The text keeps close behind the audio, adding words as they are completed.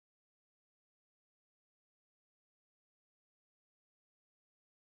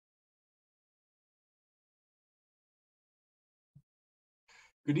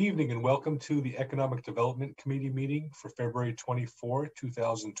Good evening and welcome to the Economic Development Committee meeting for February 24,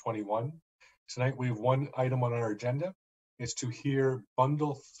 2021. Tonight we have one item on our agenda. It's to hear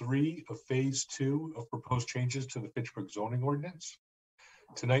Bundle 3 of Phase 2 of proposed changes to the Fitchburg zoning ordinance.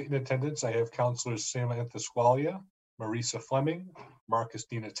 Tonight in attendance I have Councilors Samantha Squalia, Marisa Fleming, Marcus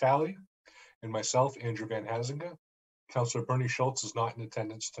Di Natale, and myself, Andrew Van Hazinga. Councilor Bernie Schultz is not in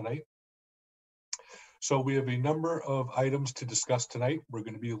attendance tonight. So we have a number of items to discuss tonight. We're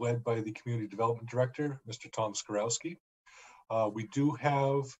going to be led by the Community Development Director, Mr. Tom Skorowski. We do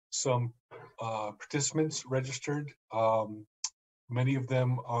have some participants registered. Many of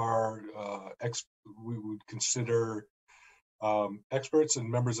them are we would consider experts and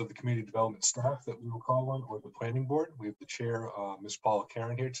members of the community development staff that we will call on, or the planning board. We have the chair, Ms. Paula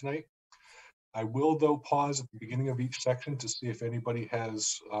Karen, here tonight. I will, though, pause at the beginning of each section to see if anybody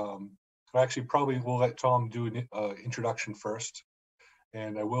has actually, probably we'll let Tom do an introduction first,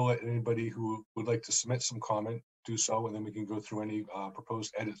 and I will let anybody who would like to submit some comment do so, and then we can go through any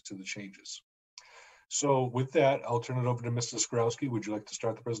proposed edits to the changes. So with that, I'll turn it over to Mr. Skorowski. Would you like to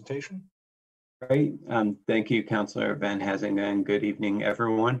start the presentation? Great. Thank you, Councilor Van Hazinga, and good evening,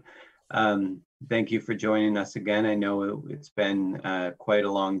 everyone. Thank you for joining us again. I know it's been quite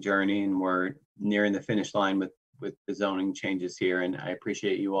a long journey, and we're nearing the finish line with the zoning changes here, and I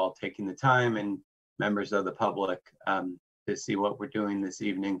appreciate you all taking the time and members of the public to see what we're doing this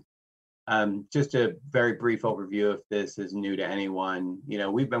evening. Just a very brief overview if this is new to anyone. You know,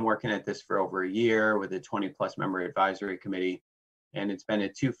 we've been working at this for over a year with a 20+ member advisory committee, and it's been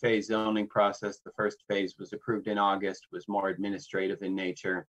a two-phase zoning process. The first phase was approved in August, was more administrative in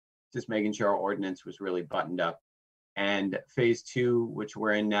nature, just making sure our ordinance was really buttoned up. And phase 2, which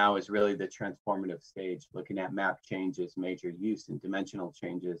we're in now, is really the transformative stage, looking at map changes, major use and dimensional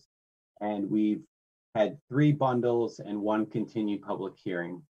changes. And we've had 3 bundles and 1 continued public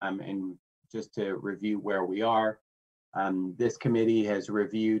hearing. And just to review where we are, this committee has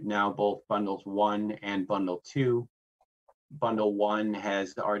reviewed now both bundles 1 and bundle 2. Bundle 1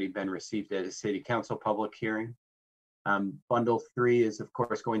 has already been received at a city council public hearing. Bundle 3 is, of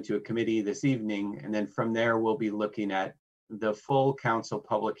course, going to a committee this evening, and then from there we'll be looking at the full council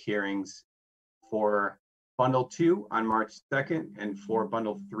public hearings for Bundle 2 on March 2nd and for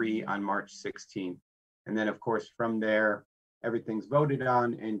Bundle 3 on March 16th. And then, of course, from there, everything's voted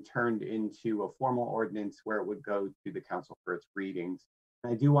on and turned into a formal ordinance where it would go to the council for its readings.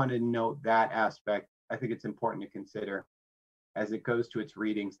 And I do want to note that aspect. I think it's important to consider as it goes to its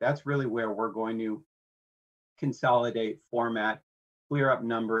readings. That's really where we're going to consolidate, format, clear up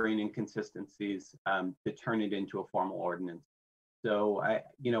numbering inconsistencies to turn it into a formal ordinance. So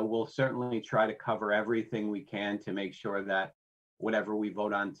we'll certainly try to cover everything we can to make sure that whatever we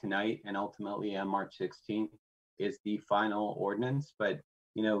vote on tonight and ultimately on March 16th is the final ordinance. But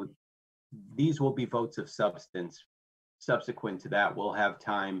these will be votes of substance. Subsequent to that, we'll have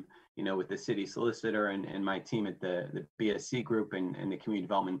time, with the city solicitor and my team at the BSC group and the community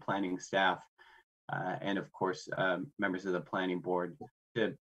development planning staff. And of course, members of the planning board,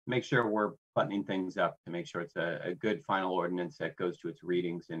 to make sure we're buttoning things up, to make sure it's a good final ordinance that goes to its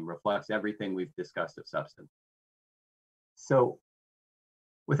readings and reflects everything we've discussed of substance. So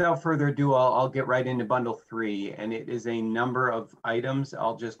without further ado, I'll get right into bundle 3, and it is a number of items.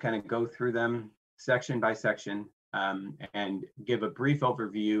 I'll just kind of go through them section by section and give a brief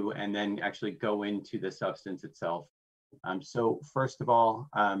overview and then actually go into the substance itself. So first of all,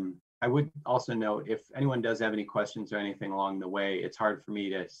 I would also note, if anyone does have any questions or anything along the way, it's hard for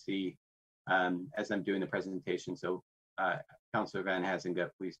me to see as I'm doing the presentation. So Councilor Van Hazinga,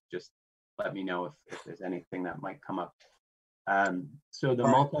 please just let me know if there's anything that might come up. So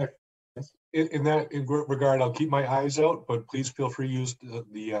the in that regard, I'll keep my eyes out, but please feel free to use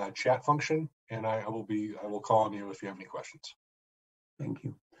the chat function, and I will call on you if you have any questions. Thank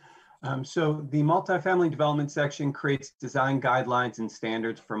you. So the multifamily development section creates design guidelines and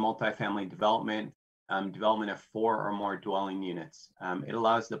standards for multifamily development, development of 4 or more dwelling units. It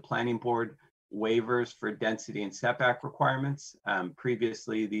allows the planning board waivers for density and setback requirements.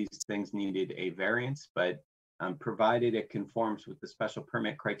 Previously, these things needed a variance, but provided it conforms with the special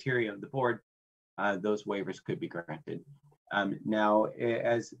permit criteria of the board, those waivers could be granted. Now,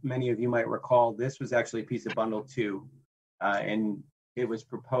 as many of you might recall, this was actually a piece of bundle 2, and it was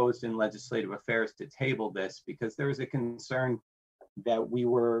proposed in legislative affairs to table this because there was a concern that we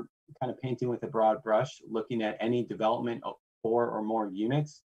were kind of painting with a broad brush, looking at any development of 4 or more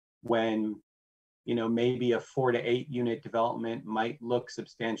units when, maybe a 4 to 8 unit development might look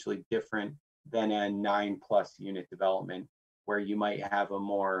substantially different than a 9+ unit development, where you might have a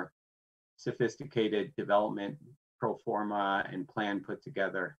more sophisticated development pro forma and plan put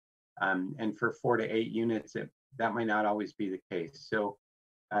together. And for 4 to 8 units, that might not always be the case. So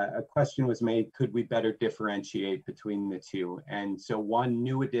a question was made, could we better differentiate between the two? And so one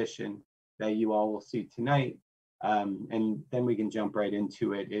new addition that you all will see tonight, and then we can jump right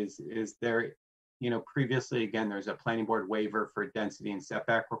into it, is there, previously, again, there's a planning board waiver for density and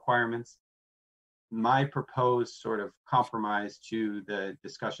setback requirements. My proposed sort of compromise to the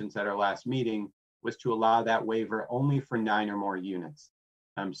discussions at our last meeting was to allow that waiver only for 9 or more units.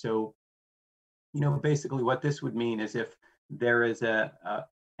 So, basically what this would mean is if there is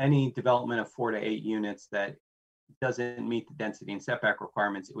any development of 4 to 8 units that doesn't meet the density and setback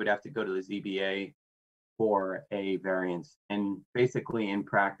requirements, it would have to go to the ZBA for a variance. And basically in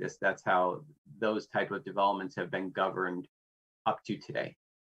practice, that's how those type of developments have been governed up to today.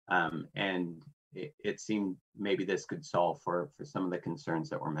 And it seemed maybe this could solve for some of the concerns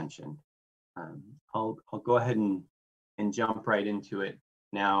that were mentioned. I'll go ahead and jump right into it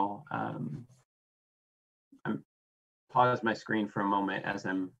now. I'm pause my screen for a moment as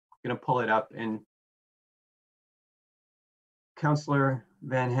I'm going to pull it up. And Councillor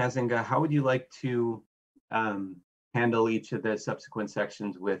Van Hazinga, how would you like to handle each of the subsequent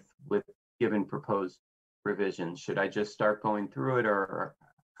sections with given proposed revisions? Should I just start going through it, or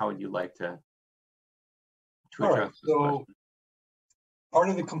how would you like to address this question? Part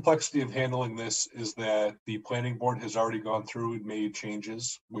of the complexity of handling this is that the planning board has already gone through and made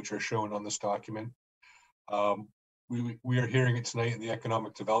changes, which are shown on this document. We are hearing it tonight in the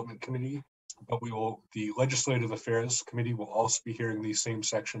Economic Development Committee, but the Legislative Affairs Committee will also be hearing these same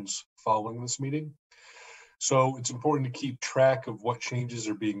sections following this meeting. So it's important to keep track of what changes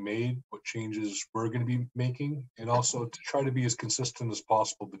are being made, what changes we're going to be making, and also to try to be as consistent as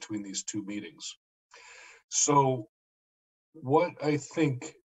possible between these two meetings. So what I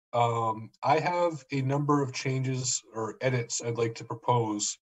think, I have a number of changes or edits I'd like to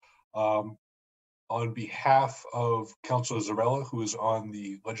propose on behalf of Councilor Zarella, who is on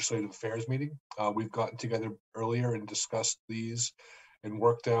the Legislative Affairs meeting. We've gotten together earlier and discussed these and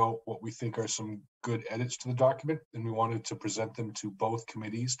worked out what we think are some good edits to the document, and we wanted to present them to both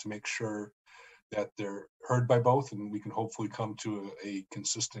committees to make sure that they're heard by both and we can hopefully come to a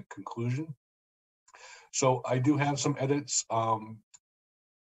consistent conclusion. So I do have some edits.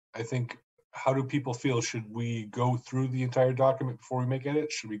 I think, how do people feel? Should we go through the entire document before we make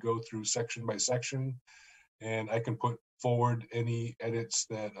edits? Should we go through section by section? And I can put forward any edits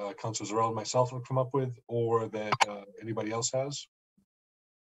that Councilor Zarella and myself have come up with, or that anybody else has.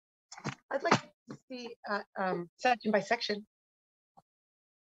 I'd like to see section by section.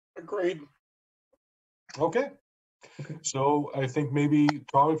 Agreed. Okay. So I think maybe,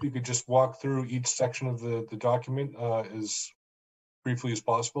 Tom, if you could just walk through each section of the document as briefly as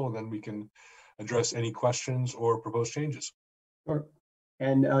possible, and then we can address any questions or proposed changes. Sure.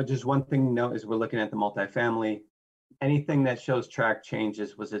 And just one thing to note as we're looking at the multifamily, anything that shows track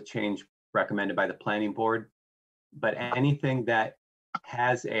changes was a change recommended by the planning board, but anything that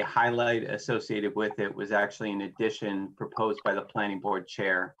has a highlight associated with it was actually an addition proposed by the planning board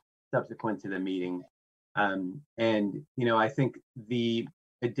chair subsequent to the meeting. And, I think the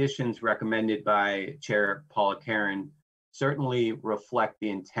additions recommended by Chair Paula Karen certainly reflect the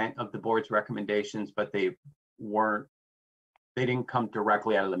intent of the board's recommendations, but they didn't come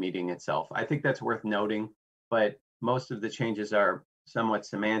directly out of the meeting itself. I think that's worth noting, but most of the changes are somewhat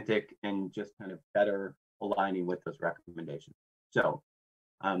semantic and just kind of better aligning with those recommendations. So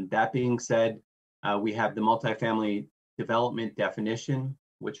that being said, we have the multifamily development definition,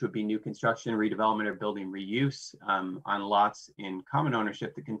 which would be new construction, redevelopment, or building reuse on lots in common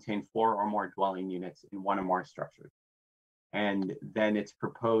ownership that contain 4 or more dwelling units in 1 or more structures. And then it's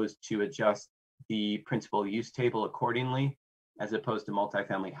proposed to adjust the principal use table accordingly. As opposed to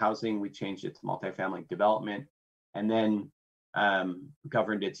multifamily housing, we changed it to multifamily development, and then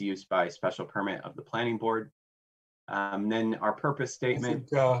governed its use by special permit of the planning board. Then our purpose statement.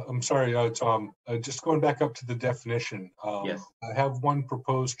 I'm sorry, Tom, just going back up to the definition. Yes. I have one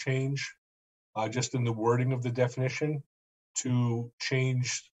proposed change just in the wording of the definition to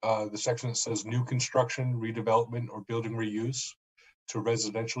change the section that says new construction, redevelopment, or building reuse to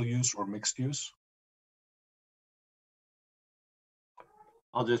residential use or mixed use.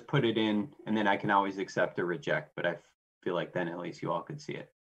 I'll just put it in, and then I can always accept or reject, but I feel like then at least you all could see it.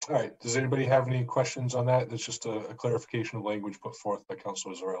 All right. Does anybody have any questions on that? That's just a clarification of language put forth by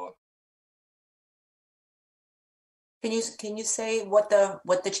Councilor Zarella. Can you say what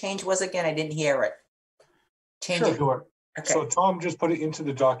the change was again? I didn't hear it. Change it. Sure. Okay. So Tom just put it into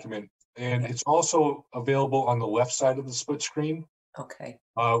the document, and it's also available on the left side of the split screen. Okay,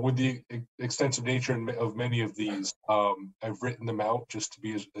 With the extensive nature of many of these, I've written them out just to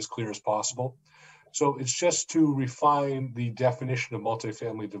be as clear as possible. So it's just to refine the definition of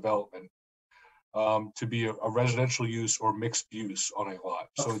multifamily development to be a residential use or mixed use on a lot.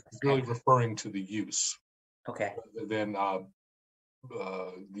 So it's really referring to the use okay, rather than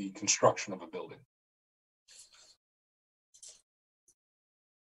the construction of a building.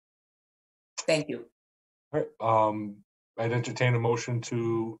 thank you. All right. I'd entertain a motion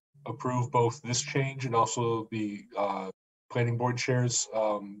to approve both this change and also the planning board chair's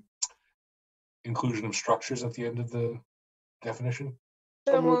inclusion of structures at the end of the definition.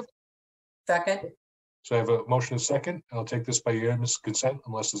 So moved. Second, So I have a motion and a second. I'll take this by unanimous consent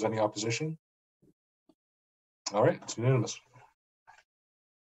unless there's any opposition. All right, it's unanimous.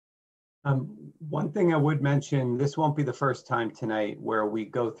 One thing I would mention, this won't be the first time tonight where we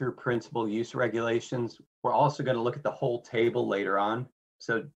go through principal use regulations. We're also going to look at the whole table later on.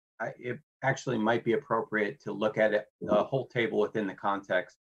 So it actually might be appropriate to look at it, the whole table within the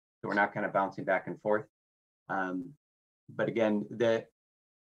context. So we're not kind of bouncing back and forth. But again,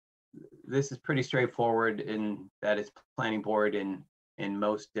 this is pretty straightforward in that it's planning board in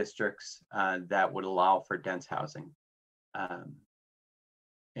most districts that would allow for dense housing.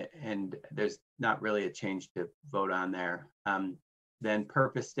 And there's not really a change to vote on there. Then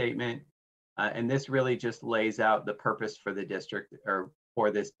purpose statement, and this really just lays out the purpose for the district or for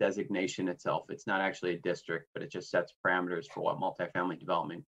this designation itself. It's not actually a district, but it just sets parameters for what multifamily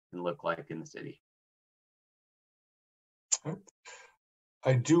development can look like in the city.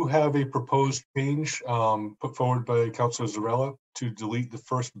 I do have a proposed change put forward by Councilor Zarella to delete the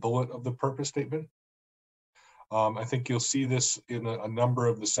first bullet of the purpose statement. I think you'll see this in a number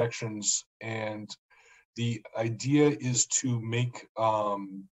of the sections, and the idea is to make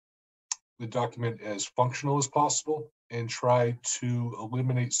the document as functional as possible and try to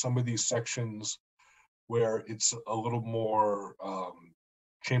eliminate some of these sections where it's a little more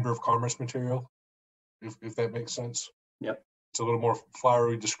Chamber of Commerce material, if that makes sense. Yep. It's a little more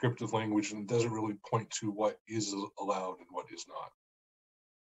flowery descriptive language and doesn't really point to what is allowed and what is not.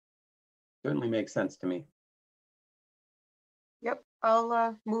 Certainly makes sense to me. Yep,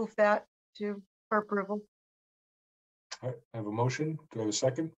 I'll move that for approval. All right, I have a motion. Do I have a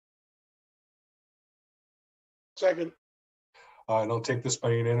second? Second. And I'll take this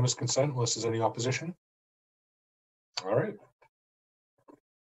by unanimous consent unless there's any opposition. All right.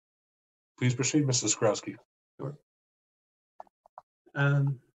 Please proceed, Mrs. Skrowski. Sure.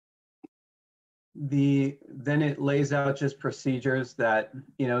 Then it lays out just procedures that,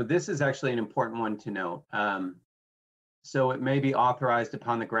 this is actually an important one to note. So it may be authorized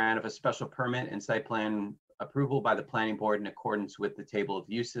upon the grant of a special permit and site plan approval by the planning board in accordance with the table of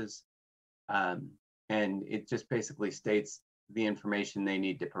uses. And it just basically states the information they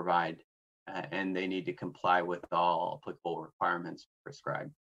need to provide and they need to comply with all applicable requirements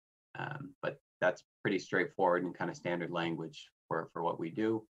prescribed. But that's pretty straightforward and kind of standard language for what we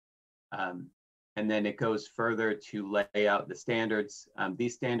do. And then it goes further to lay out the standards.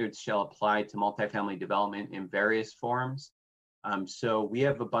 These standards shall apply to multifamily development in various forms. So we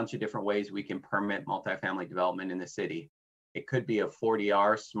have a bunch of different ways we can permit multifamily development in the city. It could be a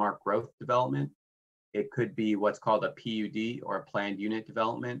 40R smart growth development. It could be what's called a PUD or a planned unit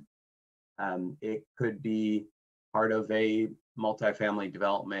development. It could be part of a multifamily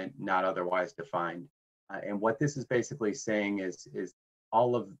development not otherwise defined. And what this is basically saying is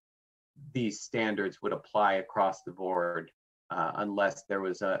all of these standards would apply across the board unless there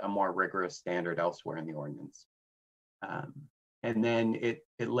was a more rigorous standard elsewhere in the ordinance. And then it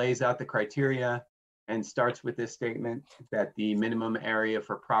lays out the criteria and starts with this statement that the minimum area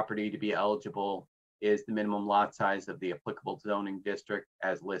for property to be eligible is the minimum lot size of the applicable zoning district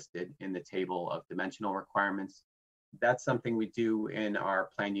as listed in the table of dimensional requirements. That's something we do in our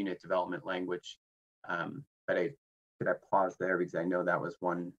planned unit development language. But could I pause there because I know that was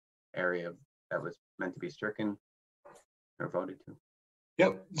one area that was meant to be stricken or voted to.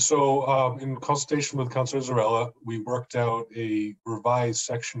 Yep. So in consultation with Councilor Zarella, we worked out a revised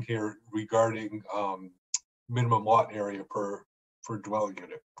section here regarding minimum lot area for dwelling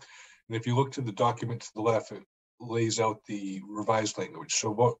unit. And if you look to the document to the left, it lays out the revised language. So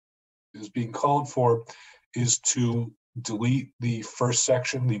what is being called for is to delete the first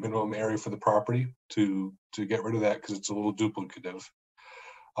section, the minimum area for the property, to get rid of that because it's a little duplicative.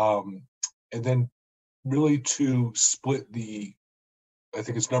 And then really to split I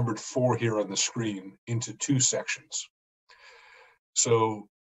think it's numbered 4 here on the screen, into 2 sections. So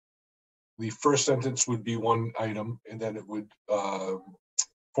the first sentence would be one item, and then it would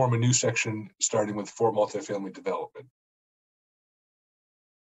form a new section starting with for multifamily development.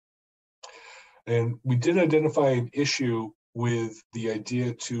 And we did identify an issue with the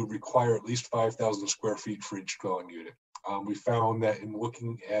idea to require at least 5,000 square feet for each dwelling unit. We found that in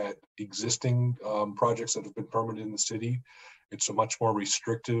looking at existing projects that have been permitted in the city, it's a much more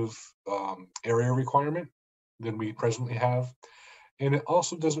restrictive area requirement than we presently have. And it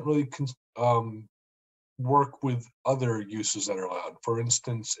also doesn't really work with other uses that are allowed. For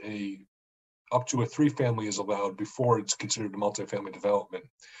instance, up to a 3-family is allowed before it's considered a multifamily development.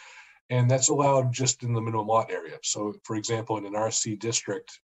 And that's allowed just in the minimum lot area. So for example, in an RC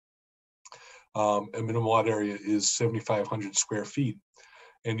district, a minimum lot area is 7,500 square feet,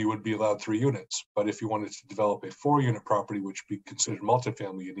 and you would be allowed 3 units. But if you wanted to develop a 4-unit property, which would be considered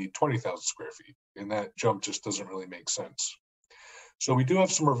multifamily, you need 20,000 square feet. And that jump just doesn't really make sense. So we do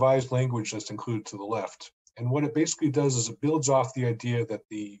have some revised language that's included to the left. And what it basically does is it builds off the idea that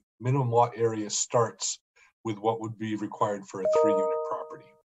the minimum lot area starts with what would be required for a 3-unit property.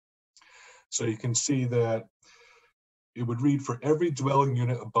 So you can see that it would read, for every dwelling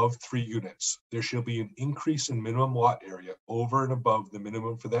unit above 3 units, there shall be an increase in minimum lot area over and above the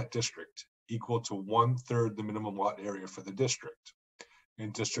minimum for that district, equal to 1/3 the minimum lot area for the district.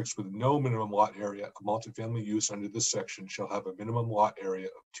 In districts with no minimum lot area, a multifamily use under this section shall have a minimum lot area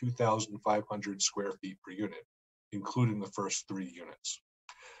of 2,500 square feet per unit, including the first 3 units.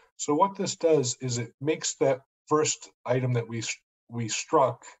 So what this does is it makes that first item that we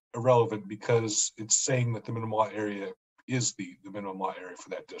struck irrelevant, because it's saying that the minimum lot area is the minimum lot area for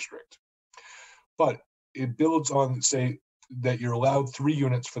that district. But it builds on, say, that you're allowed 3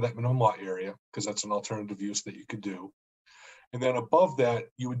 units for that minimum lot area, because that's an alternative use that you could do. And then above that,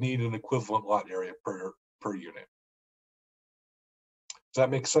 you would need an equivalent lot area per unit. Does that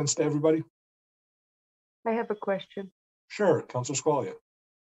make sense to everybody? I have a question. Sure, Councilor Squalia.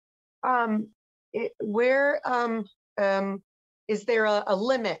 Is there a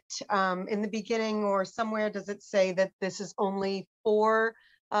limit in the beginning or somewhere? Does it say that this is only for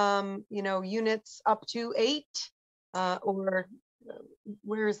units up to 8, or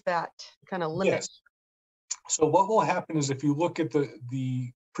where is that kind of limit? Yes. So what will happen is, if you look at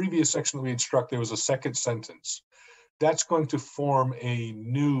the previous section that we had struck, there was a second sentence. That's going to form a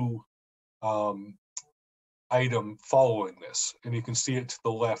new item following this, and you can see it to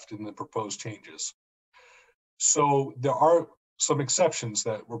the left in the proposed changes. So there are some exceptions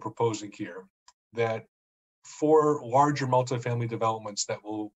that we're proposing here, that for larger multifamily developments that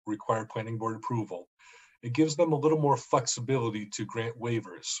will require planning board approval, it gives them a little more flexibility to grant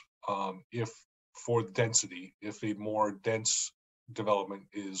waivers if for density, if a more dense development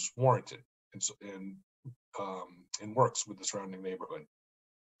is warranted and works with the surrounding neighborhood.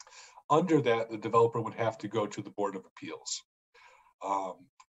 Under that, the developer would have to go to the Board of Appeals.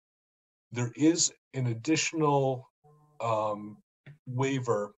 There is an additional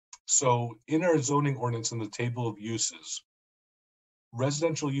waiver. So in our zoning ordinance in the table of uses,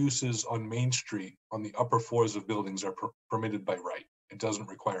 residential uses on Main Street on the upper floors of buildings are permitted by right. It doesn't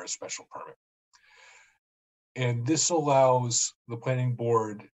require a special permit. And this allows the planning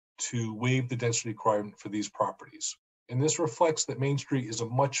board to waive the density requirement for these properties. And this reflects that Main Street is a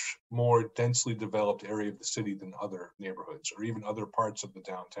much more densely developed area of the city than other neighborhoods or even other parts of the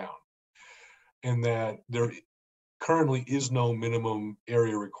downtown. And that there currently is no minimum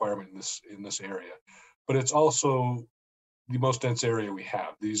area requirement in this area, but it's also the most dense area we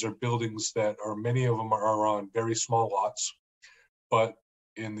have. These are buildings that many of them are on very small lots, but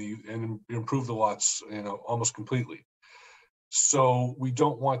improve the lots, almost completely. So we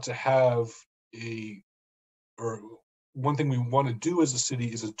don't want to have one thing we want to do as a city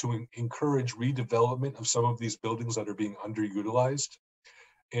is to encourage redevelopment of some of these buildings that are being underutilized.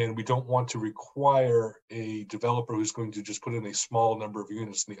 And we don't want to require a developer who's going to just put in a small number of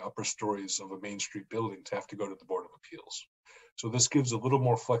units in the upper stories of a Main Street building to have to go to the Board of Appeals. So this gives a little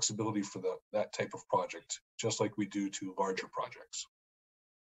more flexibility for that type of project, just like we do to larger projects.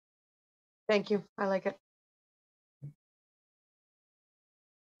 Thank you. I like it.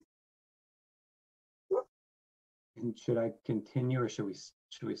 And should I continue, or should we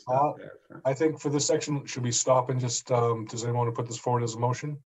stop there? I think for this section, should we stop and just, does anyone want to put this forward as a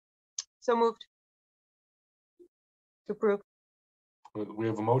motion? So moved. To approve. We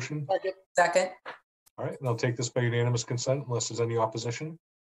have a motion. Second. All right, and I'll take this by unanimous consent unless there's any opposition.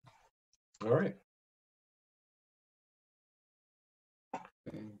 All right.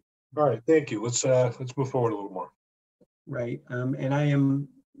 Okay. All right, thank you. Let's move forward a little more. Right, and I am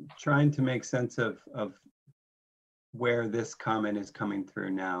trying to make sense of where this comment is coming through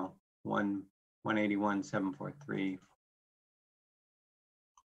now. 181-743.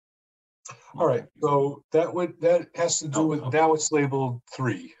 All right, so that has to do with, now it's labeled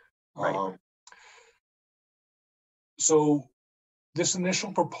 3. Right. So this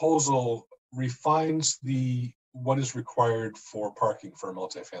initial proposal refines what is required for parking for a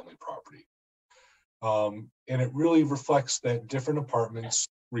multifamily property. And it really reflects that different apartments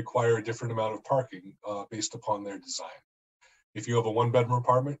require a different amount of parking based upon their design. If you have a one-bedroom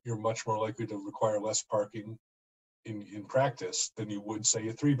apartment, you're much more likely to require less parking in practice than you would, say,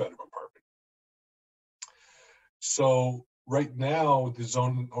 a three-bedroom apartment. So right now, the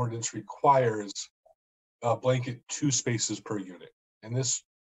zoning ordinance requires a blanket 2 spaces per unit. And this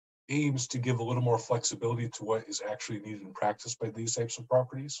aims to give a little more flexibility to what is actually needed in practice by these types of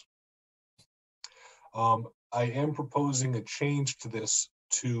properties. I am proposing a change to this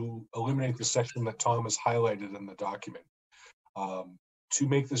to eliminate the section that Tom has highlighted in the document, to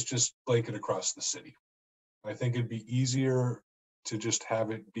make this just blanket across the city. I think it'd be easier to just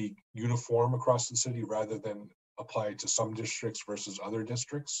have it be uniform across the city rather than apply to some districts versus other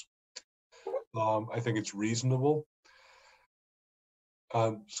districts. I think it's reasonable.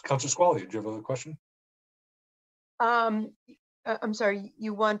 Councilor Squally, do you have a question? I'm sorry,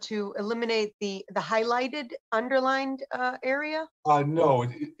 you want to eliminate the highlighted, underlined area? No,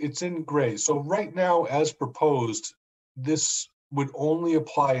 it's in gray. So right now, as proposed, this would only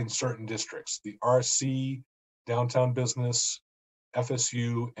apply in certain districts: the RC, downtown business,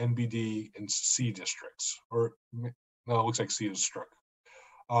 FSU, NBD, and C districts. Or no, it looks like C is struck.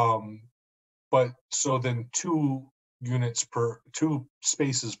 But so then 2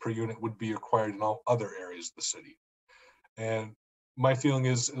 spaces per unit would be required in all other areas of the city. And my feeling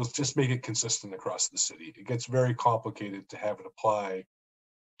is it'll just make it consistent across the city. It gets very complicated to have it apply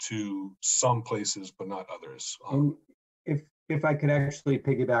to some places, but not others. And if I could actually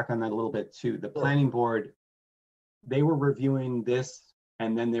piggyback on that a little bit too, the planning board, they were reviewing this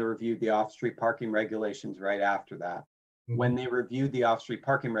and then they reviewed the off-street parking regulations right after that. When they reviewed the off-street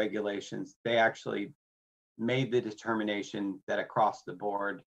parking regulations, they actually made the determination that across the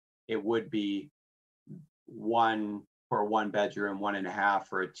board, it would be 1 for a 1 bedroom, 1.5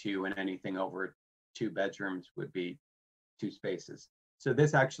 for a 2, and anything over 2 bedrooms would be 2 spaces. So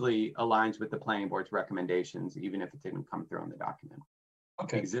this actually aligns with the planning board's recommendations, even if it didn't come through on the document.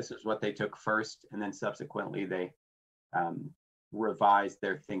 Okay. Because this is what they took first, and then subsequently they revised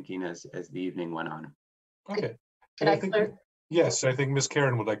their thinking as the evening went on. Okay. Yes, I think Ms.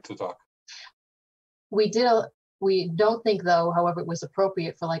 Karen would like to talk. We don't think, though, however, it was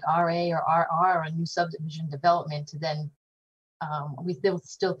appropriate for like RA or RR or a new subdivision development to then, we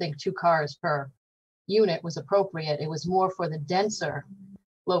still think 2 cars per unit was appropriate. It was more for the denser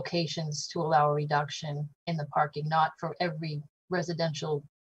locations to allow a reduction in the parking, not for every residential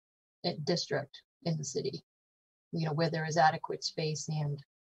district in the city, where there is adequate space. And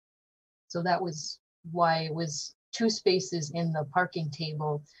so that was why it was 2 spaces in the parking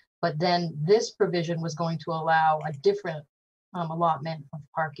table. But then this provision was going to allow a different allotment of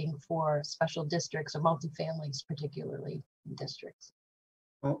parking for special districts or multifamilies, particularly in districts.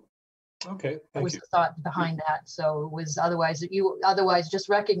 Well, okay, That was the thought behind that. So it was otherwise just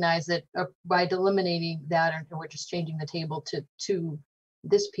recognize that by eliminating that, and we're just changing the table to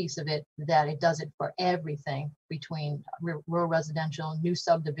this piece of it, that it does it for everything between rural residential, new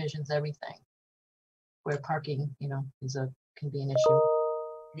subdivisions, everything where parking, can be an issue.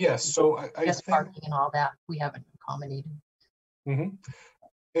 Yes, so I think parking and all that we haven't accommodated. And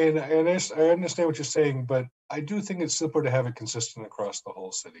I understand what you're saying, but I do think it's simpler to have it consistent across the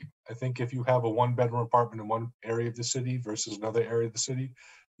whole city. I think if you have a 1-bedroom apartment in one area of the city versus another area of the city,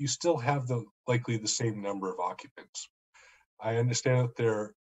 you still have likely the same number of occupants. I understand that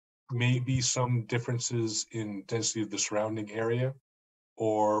there may be some differences in density of the surrounding area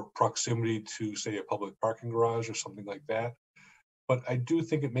or proximity to, say, a public parking garage or something like that. But I do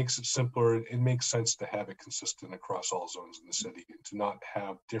think it makes it simpler. It makes sense to have it consistent across all zones in the city and to not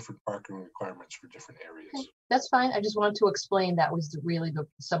have different parking requirements for different areas. Okay, that's fine. I just wanted to explain that was really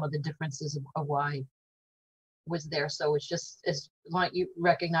some of the differences of why it was there. So it's just as long as you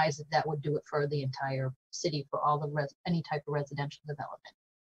recognize that would do it for the entire city for all any type of residential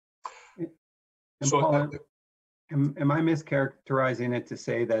development. And So Paula, am I mischaracterizing it to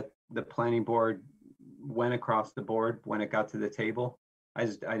say that the planning board went across the board when it got to the table? I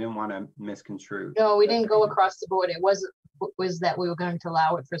didn't want to misconstrue. No, we didn't go across the board. It was that we were going to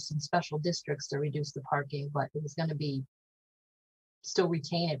allow it for some special districts to reduce the parking, but it was going to be still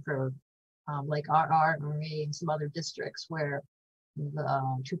retain it for like RR, RA, and some other districts where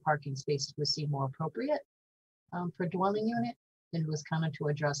the 2 parking spaces would seem more appropriate per dwelling unit. And it was kind of to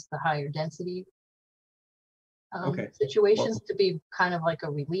address the higher density situations, to be kind of like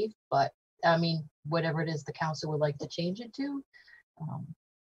a relief. But I mean, whatever it is the council would like to change it to,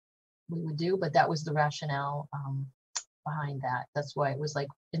 we would do, but that was the rationale behind that. That's why it was like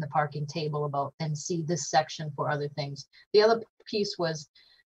in the parking table about, and see this section for other things. The other piece was,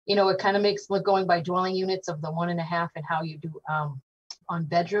 you know, it kind of makes, look, going by dwelling units of the 1.5 and how you do on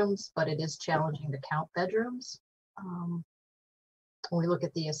bedrooms, but it is challenging to count bedrooms. When we look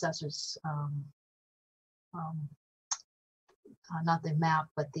at the assessors, not the map,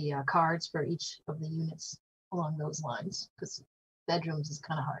 but the cards for each of the units along those lines, because bedrooms is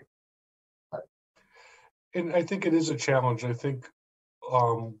kind of hard. And I think it is a challenge. I think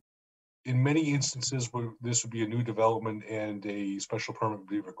in many instances where this would be a new development and a special permit would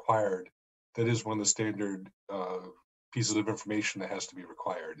be required, that is one of the standard pieces of information that has to be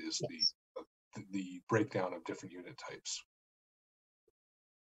required is Yes. the breakdown of different unit types.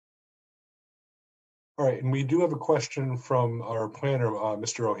 All right, and we do have a question from our planner,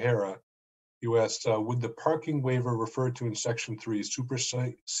 Mr. O'Hara. He asked, would the parking waiver referred to in section 3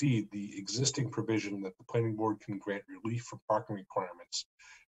 supersede the existing provision that the planning board can grant relief from parking requirements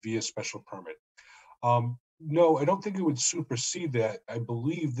via special permit? No, I don't think it would supersede that. I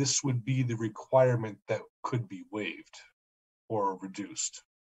believe this would be the requirement that could be waived or reduced.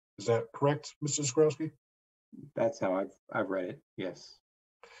 Is that correct, Mr. Skrowski? That's how I've read it, yes.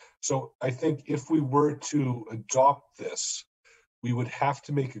 So I think if we were to adopt this, we would have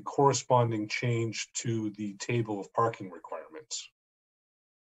to make a corresponding change to the table of parking requirements.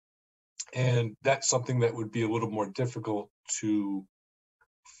 And that's something that would be a little more difficult to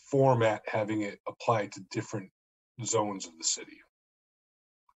format, having it applied to different zones of the city.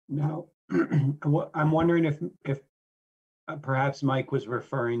 Now, I'm wondering if perhaps Mike was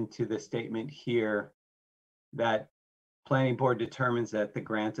referring to the statement here that planning board determines that the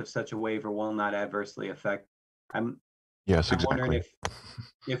grant of such a waiver will not adversely affect. Yes, I'm exactly. wondering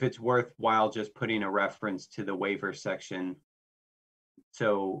if it's worthwhile just putting a reference to the waiver section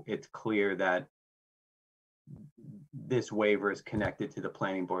so it's clear that this waiver is connected to the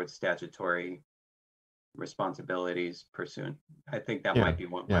planning board's statutory responsibilities pursuant. I think that might be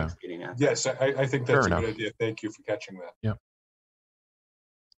what Mike's getting at. Yes, I think that's Fair a enough. good idea. Thank you for catching that. Yep.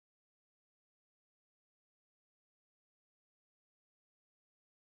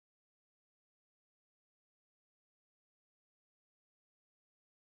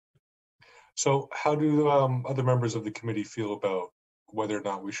 So how do other members of the committee feel about whether or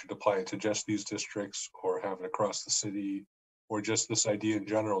not we should apply it to just these districts or have it across the city, or just this idea in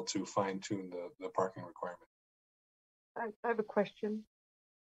general to fine tune the parking requirement? I have a question.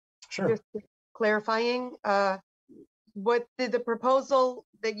 Sure. Just clarifying, what the proposal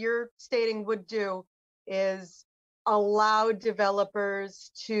that you're stating would do is allow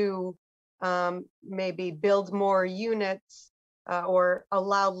developers to maybe build more units or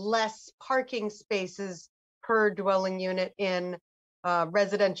allow less parking spaces per dwelling unit in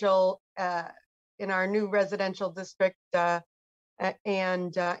residential, in our new residential district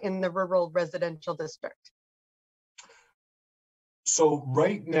and in the rural residential district. So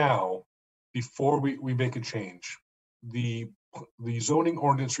right now, before we make a change, the zoning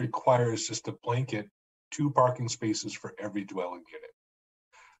ordinance requires just a blanket 2 parking spaces for every dwelling unit.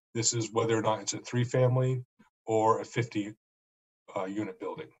 This is whether or not it's a 3-family or a 50 unit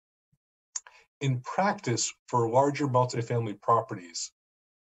building. In practice, for larger multifamily properties,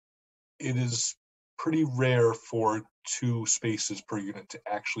 it is pretty rare for 2 spaces per unit to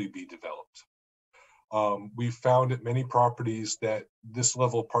actually be developed. We've found at many properties that this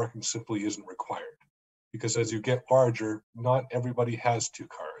level of parking simply isn't required, because as you get larger, not everybody has 2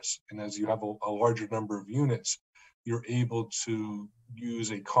 cars. And as you have a larger number of units, you're able to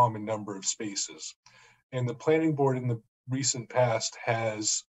use a common number of spaces. And the planning board in the recent past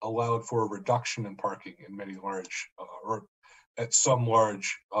has allowed for a reduction in parking in many large or at some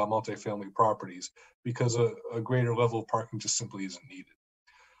large multifamily properties, because a greater level of parking just simply isn't needed.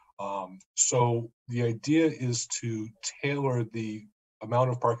 So the idea is to tailor the amount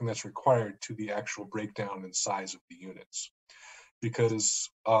of parking that's required to the actual breakdown and size of the units, because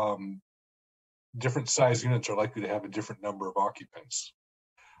different size units are likely to have a different number of occupants.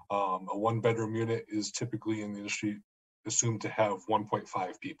 A 1-bedroom unit is typically in the industry assumed to have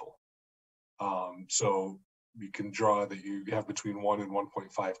 1.5 people. So you can draw that you have between 1 and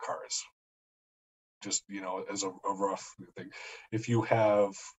 1.5 cars. Just, as a rough thing. If you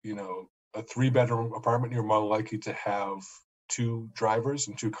have, a 3-bedroom apartment, you're more likely to have 2 drivers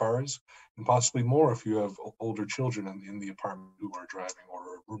and 2 cars, and possibly more if you have older children in the apartment who are driving,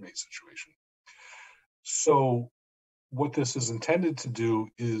 or a roommate situation. So what this is intended to do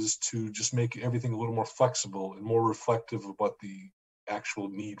is to just make everything a little more flexible and more reflective of what the actual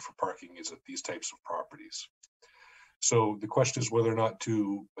need for parking is at these types of properties. So the question is whether or not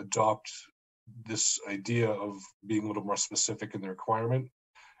to adopt this idea of being a little more specific in the requirement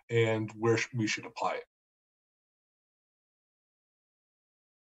and where we should apply it.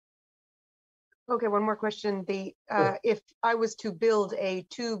 Okay, one more question. Sure. If I was to build a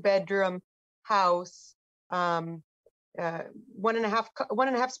 2-bedroom house,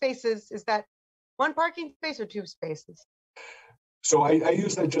 1.5 spaces, is that 1 parking space or 2 spaces? So I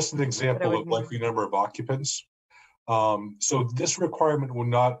use that just an example would of need. likely number of occupants. So this requirement will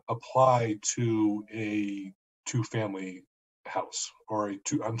not apply to a 2-family house or a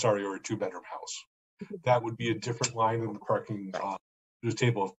 2-bedroom house. That would be a different line in the parking, the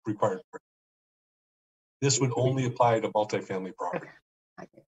table of required. This would only apply to multifamily property.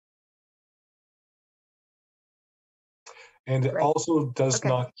 Okay. And it Great. also does Okay.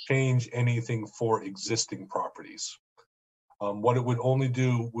 not change anything for existing properties. What it would only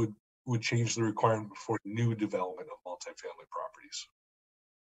do would change the requirement for new development of multifamily properties.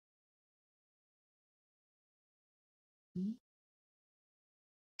 Mhm.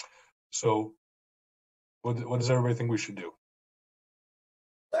 So what does everybody think we should do?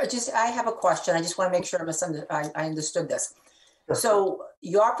 I have a question. I just want to make sure I understood this. Sure. So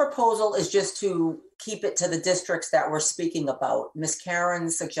your proposal is just to keep it to the districts that we're speaking about. Ms.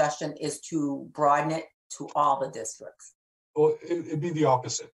 Karen's suggestion is to broaden it to all the districts. Well, it'd be the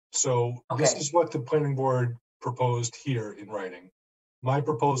opposite. So this Okay. is what the planning board proposed here in writing. My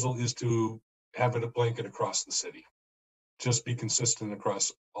proposal is to have it a blanket across the city. Just be consistent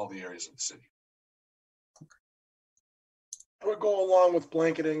across all the areas of the city. I would go along with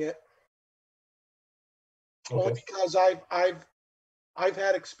blanketing it, only Okay. because I've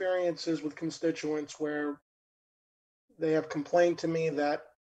had experiences with constituents where they have complained to me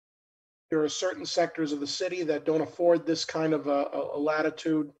that there are certain sectors of the city that don't afford this kind of a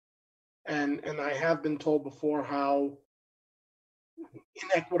latitude, and I have been told before how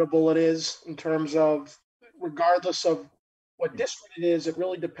inequitable it is in terms of, regardless of what district it is, it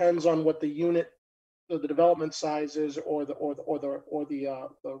really depends on what the unit, the development size is, or the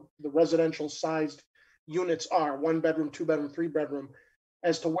residential sized units are. 1-bedroom, 2-bedroom, 3-bedroom.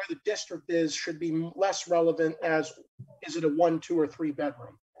 As to where the district is should be less relevant as, is it a 1, 2, or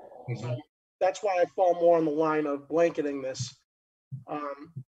 3-bedroom? So that's why I fall more on the line of blanketing this,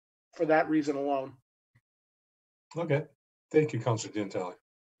 for that reason alone. Okay. Thank you, Councilor D'Antelli.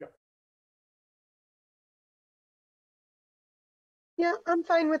 Yeah, I'm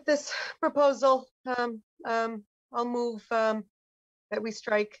fine with this proposal. I'll move that we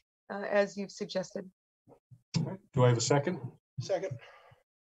strike as you've suggested. All right. Do I have a second? Second.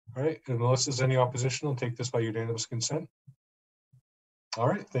 All right. Unless there's any opposition, I'll take this by unanimous consent. All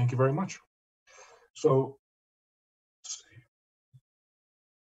right. Thank you very much. So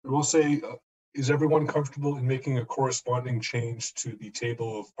we'll say, is everyone comfortable in making a corresponding change to the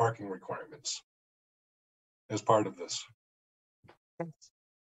table of parking requirements as part of this?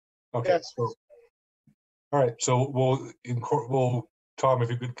 Okay. Yes. So, all right. So we'll Tom,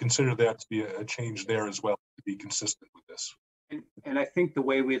 if you could consider that to be a change there as well, to be consistent with this. And I think the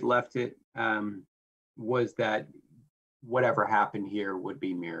way we had left it was that whatever happened here would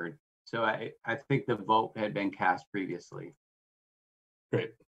be mirrored. So I think the vote had been cast previously.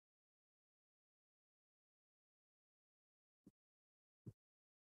 Great.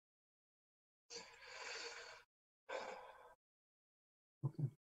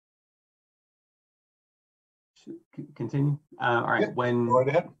 Should continue. All right. Yeah, When go right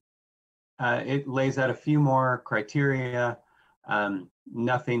ahead. it lays out a few more criteria,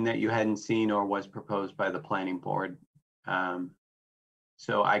 nothing that you hadn't seen or was proposed by the planning board.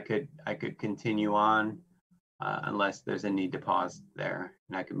 So I could continue on unless there's a need to pause there,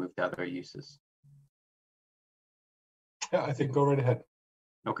 and I can move to other uses. Yeah, I think go right ahead.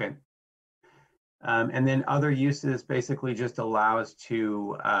 Okay. And then other uses basically just allow us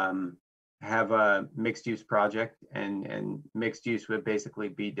to have a mixed use project, and mixed use would basically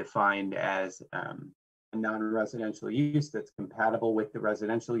be defined as a non-residential use that's compatible with the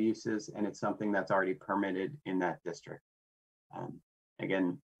residential uses, and it's something that's already permitted in that district.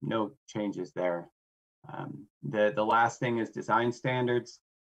 Again, no changes there. The last thing is design standards.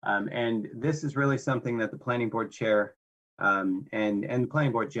 And this is really something that the planning board chair and the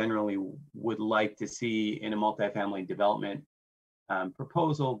planning board generally would like to see in a multifamily development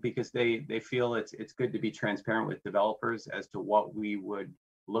proposal, because they feel it's good to be transparent with developers as to what we would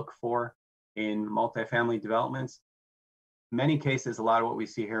look for in multifamily developments. Many cases, a lot of what we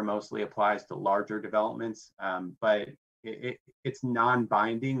see here mostly applies to larger developments, but it's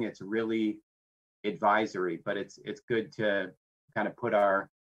non-binding. It's really advisory, but it's good to kind of put our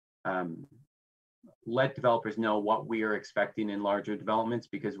let developers know what we are expecting in larger developments,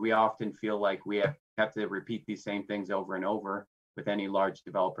 because we often feel like we have to repeat these same things over and over with any large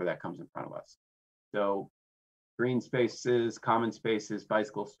developer that comes in front of us. So green spaces, common spaces,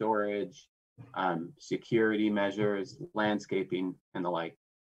 bicycle storage, security measures, landscaping, and the like.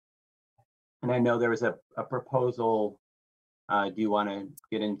 And I know there was a proposal. Do you want to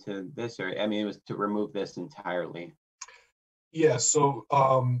get into this, or I mean, it was to remove this entirely? Yeah, so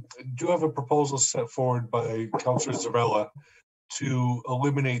do have a proposal set forward by Councilor Zarella to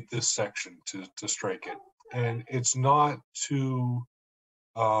eliminate this section, to strike it. And it's not to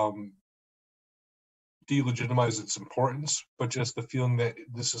delegitimize its importance, but just the feeling that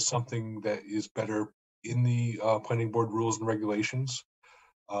this is something that is better in the planning board rules and regulations.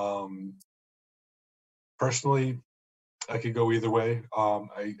 Personally, I could go either way.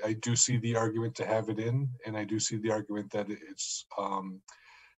 I do see the argument to have it in, and I do see the argument that it's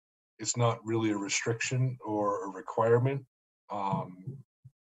not really a restriction or a requirement.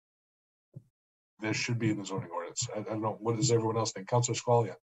 There should be in the zoning ordinance. I don't know. What does everyone else think? Councilor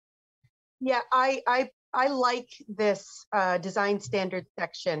Squalia? Yeah, I like this design standard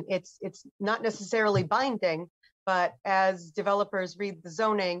section. It's not necessarily binding, but as developers read the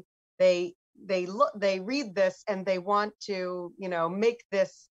zoning, they read this and they want to, make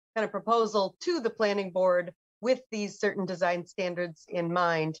this kind of proposal to the planning board with these certain design standards in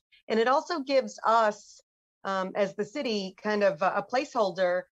mind. And it also gives us, as the city, kind of a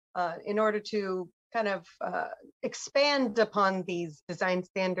placeholder in order to kind of expand upon these design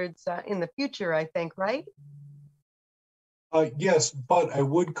standards in the future, I think, right? Yes, but I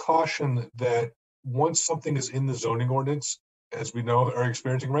would caution that once something is in the zoning ordinance, as we know are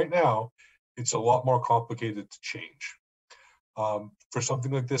experiencing right now, it's a lot more complicated to change. For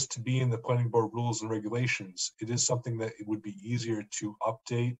something like this to be in the planning board rules and regulations, it is something that it would be easier to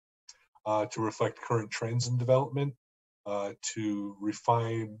update to reflect current trends in development, to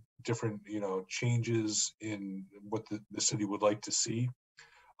refine different changes in what the city would like to see.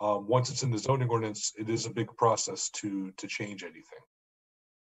 Once it's in the zoning ordinance, it is a big process to change anything.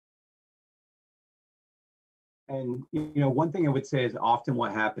 And one thing I would say is often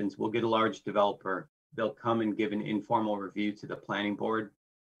what happens, we'll get a large developer, they'll come and give an informal review to the planning board,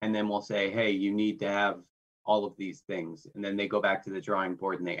 and then we'll say, hey, you need to have all of these things. And then they go back to the drawing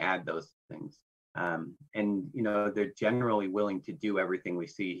board and they add those things. And they're generally willing to do everything we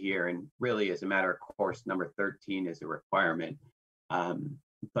see here. And really, as a matter of course, number 13 is a requirement.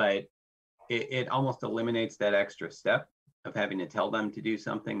 But it almost eliminates that extra step of having to tell them to do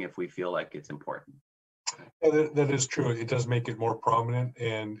something if we feel like it's important. Yeah, that is true. It does make it more prominent,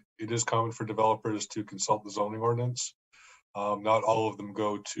 and it is common for developers to consult the zoning ordinance. Not all of them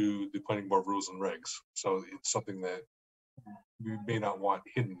go to the planning board rules and regs. So it's something that we may not want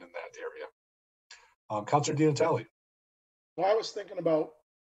hidden in that area. Councilor Di Natale. Well, I was thinking about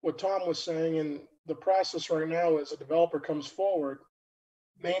what Tom was saying, and the process right now is a developer comes forward,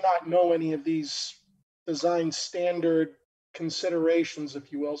 may not know any of these design standard considerations,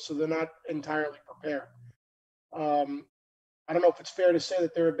 if you will, so they're not entirely prepared. I don't know if it's fair to say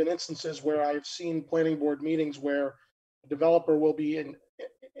that there have been instances where I've seen planning board meetings where a developer will be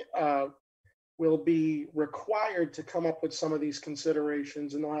required to come up with some of these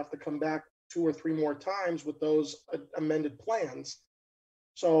considerations, and they'll have to come back 2 or 3 more times with those amended plans.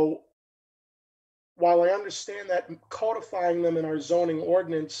 So while I understand that codifying them in our zoning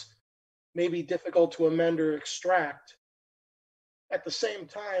ordinance may be difficult to amend or extract, at the same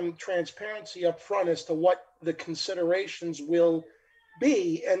time, transparency up front as to what the considerations will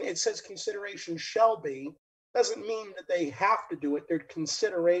be, and it says considerations shall be, doesn't mean that they have to do it. They're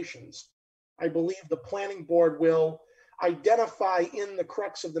considerations. I believe the planning board will identify in the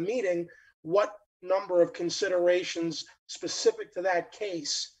crux of the meeting what number of considerations specific to that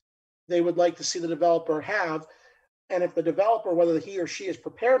case they would like to see the developer have. And if the developer, whether he or she is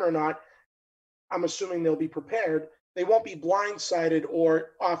prepared or not, I'm assuming they'll be prepared, they won't be blindsided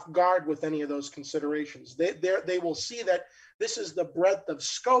or off guard with any of those considerations. They will see that this is the breadth of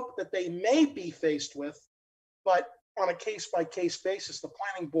scope that they may be faced with, but on a case-by-case basis, the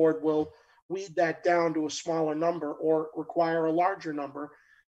planning board will weed that down to a smaller number or require a larger number.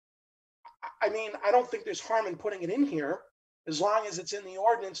 I mean, I don't think there's harm in putting it in here, as long as it's in the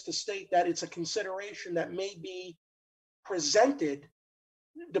ordinance to state that it's a consideration that may be presented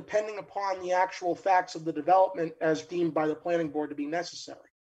depending upon the actual facts of the development as deemed by the planning board to be necessary.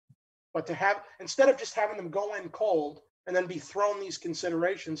 But to have, instead of just having them go in cold and then be thrown these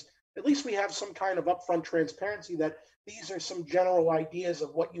considerations, at least we have some kind of upfront transparency that these are some general ideas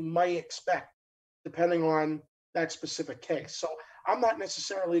of what you might expect depending on that specific case. So I'm not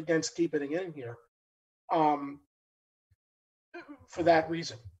necessarily against keeping it in here. for that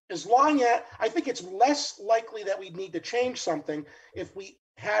reason. As long as, I think it's less likely that we'd need to change something if we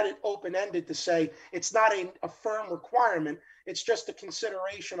had it open-ended to say it's not a firm requirement, it's just a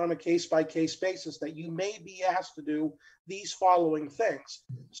consideration on a case-by-case basis that you may be asked to do these following things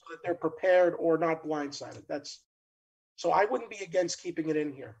so that they're prepared or not blindsided. So I wouldn't be against keeping it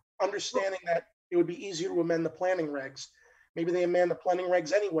in here, understanding that it would be easier to amend the planning regs. Maybe they amend the planning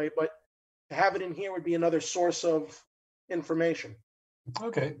regs anyway, but to have it in here would be another source of information.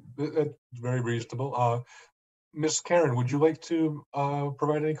 Okay, that's very reasonable. Ms. Karen, would you like to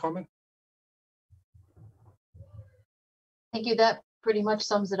provide any comment? Thank you. That pretty much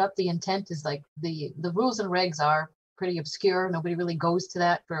sums it up. The intent is like the rules and regs are pretty obscure. Nobody really goes to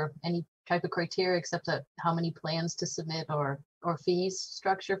that for any type of criteria except how many plans to submit or fees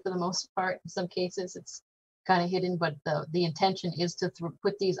structure for the most part. In some cases, it's kind of hidden, but the intention is to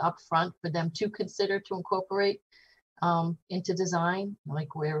put these up front for them to consider to incorporate into design,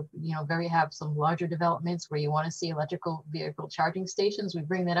 like where, have some larger developments where you want to see electrical vehicle charging stations. We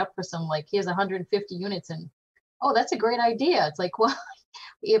bring that up for some, like, here's 150 units and, oh, that's a great idea. It's like, well,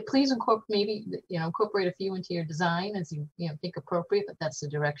 yeah, please incorporate, incorporate a few into your design as you think appropriate, but that's the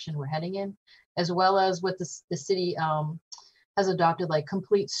direction we're heading in, as well as what the city has adopted, like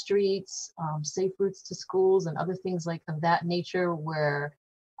complete streets, safe routes to schools and other things like of that nature, where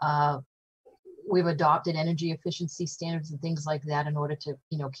we've adopted energy efficiency standards and things like that in order to,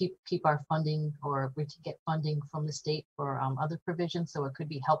 keep our funding, or to get funding from the state for other provisions. So it could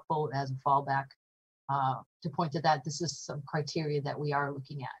be helpful as a fallback to point to that. This is some criteria that we are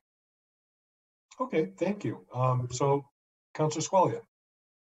looking at. Okay, thank you. So, Councilor Squalia.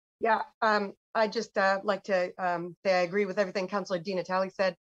 Yeah, I just like to say I agree with everything Councilor Di Natale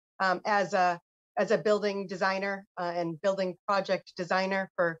said. As a building designer and building project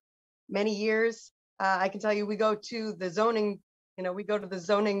designer for many years, I can tell you we go to the zoning, we go to the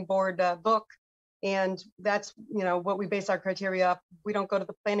zoning board book, and that's, what we base our criteria up. We don't go to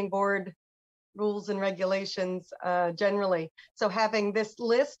the planning board rules and regulations generally. So having this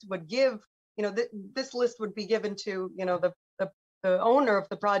list would give, this list would be given to, the owner of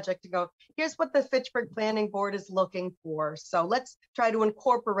the project to go, here's what the Fitchburg Planning Board is looking for. So let's try to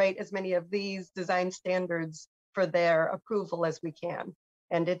incorporate as many of these design standards for their approval as we can.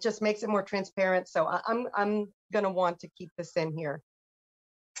 And it just makes it more transparent. So I'm going to want to keep this in here.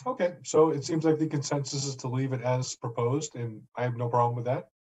 Okay, so it seems like the consensus is to leave it as proposed, and I have no problem with that.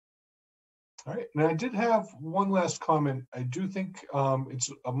 All right, and I did have one last comment. I do think it's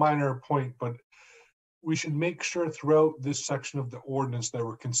a minor point, but we should make sure throughout this section of the ordinance that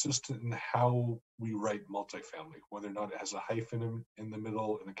we're consistent in how we write multifamily, whether or not it has a hyphen in the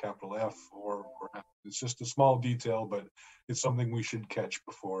middle and a capital F, or it's just a small detail, but it's something we should catch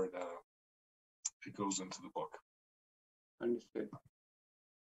before it goes into the book. Understood.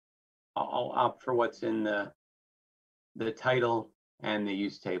 I'll opt for what's in the title and the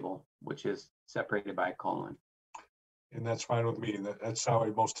use table, which is separated by a colon. And that's fine with me. That's how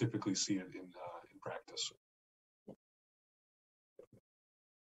I most typically see it in practice.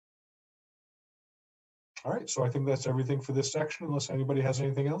 All right, so I think that's everything for this section, unless anybody has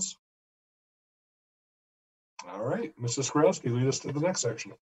anything else. All right, Mr. Skrowski, lead us to the next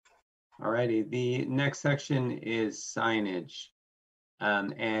section. All righty, the next section is signage.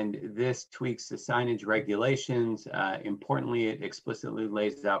 And this tweaks the signage regulations. Importantly, it explicitly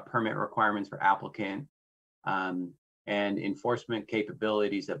lays out permit requirements for applicant and enforcement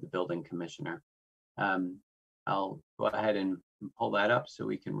capabilities of the building commissioner. I'll go ahead and pull that up so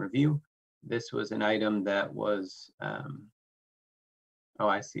we can review. This was an item that was, oh,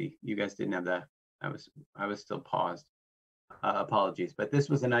 I see. You guys didn't have that. I was still paused. Apologies, but this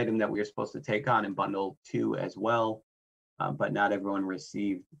was an item that we were supposed to take on in bundle 2 as well, but not everyone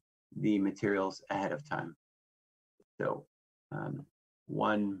received the materials ahead of time. So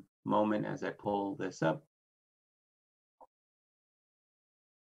one moment as I pull this up.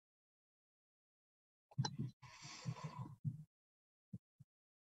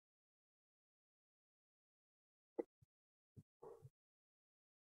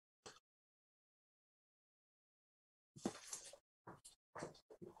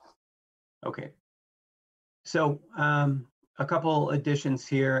 Okay, so a couple additions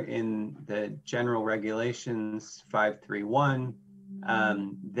here in the general regulations 531.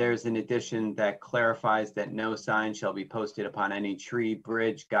 There's an addition that clarifies that no sign shall be posted upon any tree,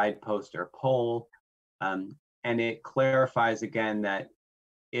 bridge, guidepost, or pole. And it clarifies again that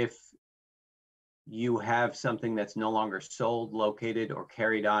if you have something that's no longer sold, located, or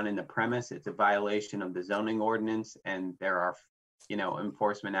carried on in the premise, it's a violation of the zoning ordinance, and there are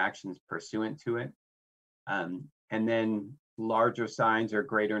enforcement actions pursuant to it. And then larger signs or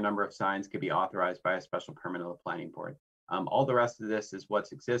greater number of signs could be authorized by a special permit of the planning board. All the rest of this is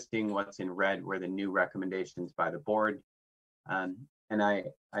what's existing, what's in red were the new recommendations by the board. And I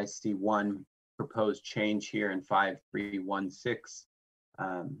see one proposed change here in 5316,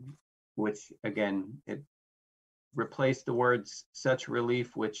 which again, it replaced the words such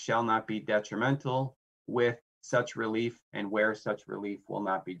relief which shall not be detrimental with such relief and where such relief will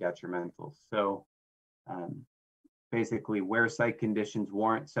not be detrimental. So basically where site conditions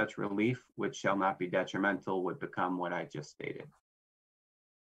warrant such relief which shall not be detrimental would become what I just stated.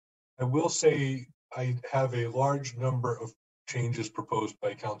 I will say I have a large number of changes proposed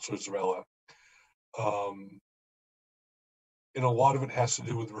by Councilor Zarella. And a lot of it has to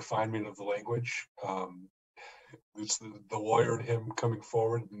do with refinement of the language. It's the lawyer and him coming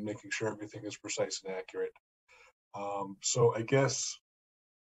forward and making sure everything is precise and accurate. So I guess,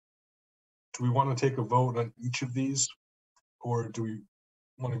 do we want to take a vote on each of these? Or do we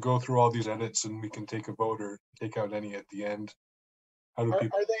want to go through all these edits and we can take a vote or take out any at the end? How do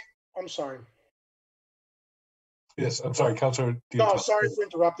people? Are they, I'm sorry. Yes, I'm sorry, Councilor. No, sorry for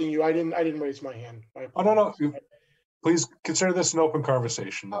interrupting you. I didn't raise my hand. Oh, no. Please consider this an open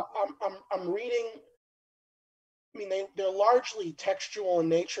conversation. I'm reading, I mean, they're largely textual in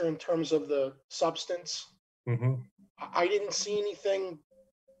nature in terms of the substance. Mm-hmm. I didn't see anything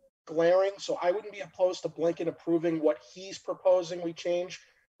glaring, so I wouldn't be opposed to blanket approving what he's proposing we change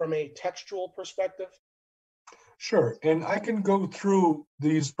from a textual perspective. Sure, and I can go through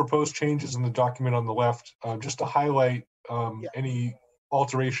these proposed changes in the document on the left just to highlight any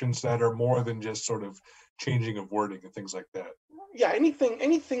alterations that are more than just sort of changing of wording and things like that. Yeah,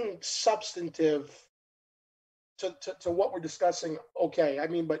 anything substantive to what we're discussing, okay. I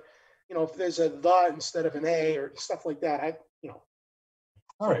mean, but you know, if there's a the instead of an a or stuff like that,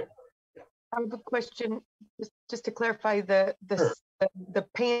 All right. I have a question, just to clarify Sure. the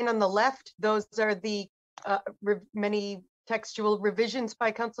pane on the left, those are the many textual revisions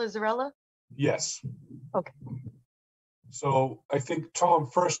by Councilor Zarella? Yes. Okay. So I think, Tom,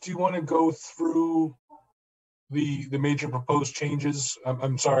 first, do you want to go through the major proposed changes?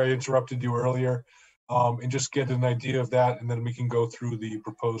 I'm sorry I interrupted you earlier, and just get an idea of that, and then we can go through the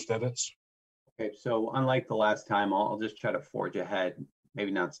proposed edits. Okay, so unlike the last time, I'll just try to forge ahead,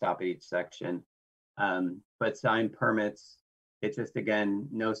 maybe not stop at each section. But sign permits, it's just, again,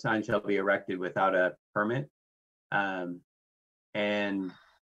 no sign shall be erected without a permit. And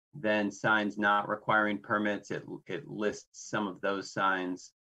then signs not requiring permits, it lists some of those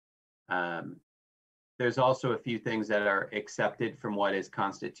signs. There's also a few things that are accepted from what is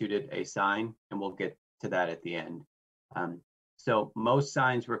constituted a sign, and we'll get to that at the end. So most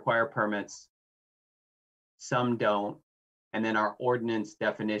signs require permits, some don't, and then our ordinance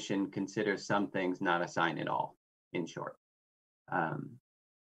definition considers some things not a sign at all, in short.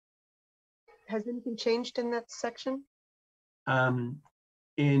 Has anything changed in that section?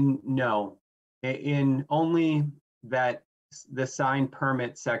 In only that the sign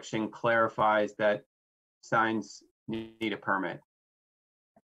permit section clarifies that signs need a permit.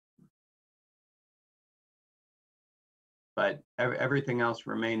 But everything else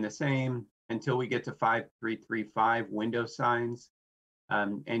remained the same until we get to 5335 window signs.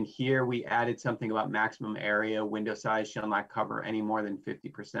 And here we added something about maximum area. Window size shall not cover any more than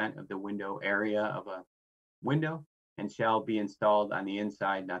 50% of the window area of a window and shall be installed on the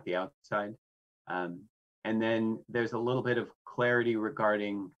inside, not the outside. And then there's a little bit of clarity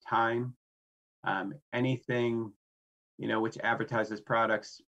regarding time. Anything, which advertises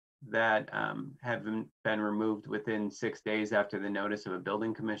products that haven't been removed within 6 days after the notice of a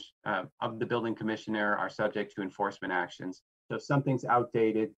building commissioner are subject to enforcement actions. So if something's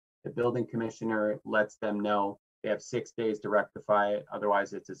outdated, the building commissioner lets them know. They have 6 days to rectify it.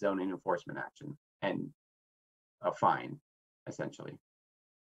 Otherwise, it's a zoning enforcement action and a fine, essentially.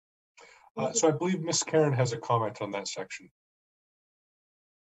 So I believe Ms. Karen has a comment on that section.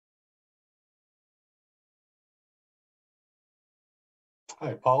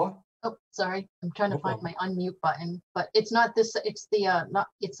 Hi, Paula. Oh, sorry. I'm trying to No find problem. my unmute button, but it's not this, it's the, not,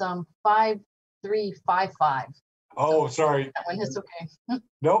 it's 5355. Oh, sorry. That one is okay.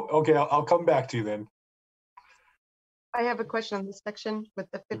 No, okay, I'll come back to you then. I have a question on this section with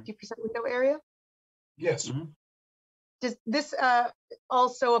the 50% window area. Yes. Does this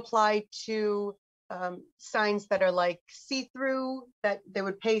also apply to signs that are like see-through, that they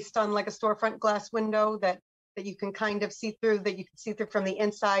would paste on like a storefront glass window that you can kind of see through, that you can see through from the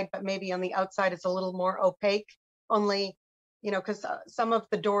inside, but maybe on the outside it's a little more opaque? Only, because some of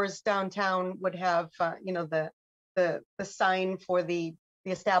the doors downtown would have, the sign for the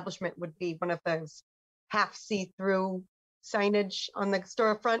establishment would be one of those half see-through signage on the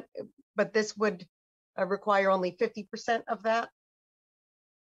storefront, but this would require only 50% of that.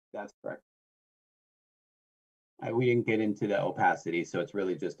 That's correct. We didn't get into the opacity, so it's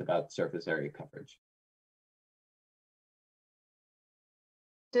really just about surface area coverage.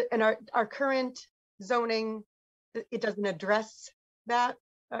 And our current zoning, it doesn't address that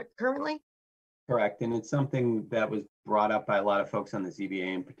currently? Correct, and it's something that was brought up by a lot of folks on the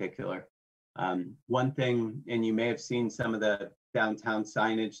ZBA in particular. One thing, and you may have seen some of the downtown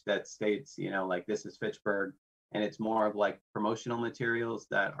signage that states, you know, like this is Fitchburg, and it's more of like promotional materials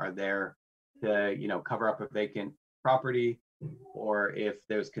that are there to, you know, cover up a vacant property, or if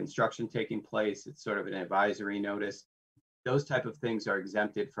there's construction taking place, it's sort of an advisory notice. Those type of things are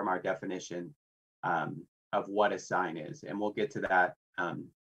exempted from our definition of what a sign is, and we'll get to that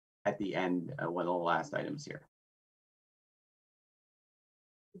at the end, one of the last items here.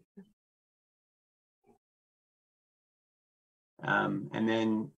 And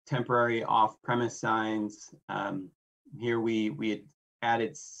then temporary off-premise signs. Here we had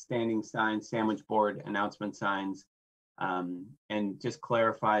added standing signs, sandwich board, announcement signs, and just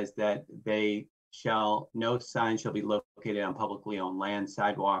clarifies that no sign shall be located on publicly owned land,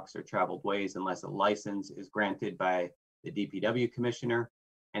 sidewalks, or traveled ways unless a license is granted by the DPW commissioner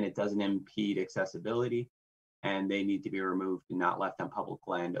and it doesn't impede accessibility, and they need to be removed and not left on public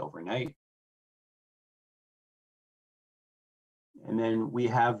land overnight. And then we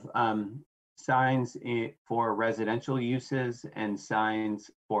have signs for residential uses and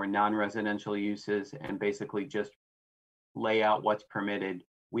signs for non-residential uses, and basically just lay out what's permitted.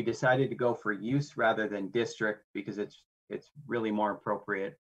 We decided to go for use rather than district because it's really more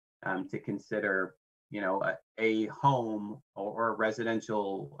appropriate to consider, you know, a home or a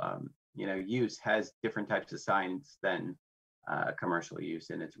residential, you know, use has different types of signs than commercial use,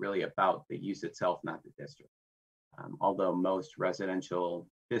 and it's really about the use itself, not the district. Although most residential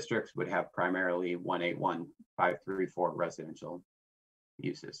districts would have primarily 181-534 residential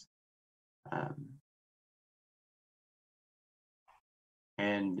uses.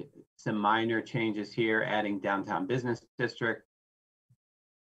 And some minor changes here, adding downtown business district.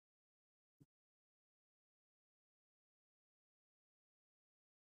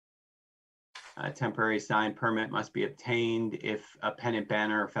 A temporary sign permit must be obtained if a pennant,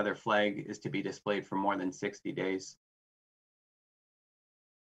 banner, or feather flag is to be displayed for more than 60 days.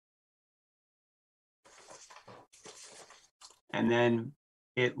 And then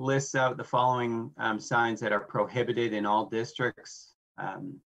it lists out the following signs that are prohibited in all districts.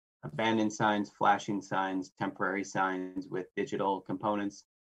 Abandoned signs, flashing signs, temporary signs with digital components,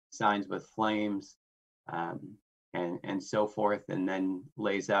 signs with flames, and so forth, and then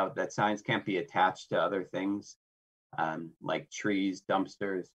lays out that signs can't be attached to other things like trees,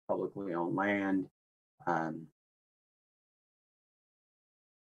 dumpsters, publicly owned land.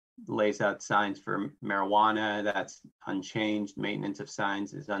 Lays out signs for marijuana, that's unchanged. Maintenance of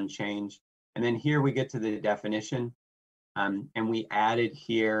signs is unchanged. And then here we get to the definition. And we added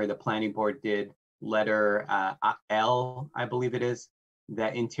here, the planning board did letter L, I believe it is,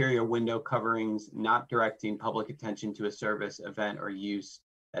 that interior window coverings not directing public attention to a service, event, or use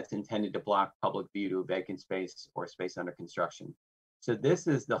that's intended to block public view to a vacant space or space under construction. So this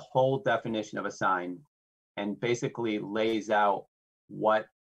is the whole definition of a sign, and basically lays out what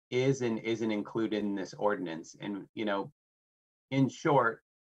is and isn't included in this ordinance. And, you know, in short,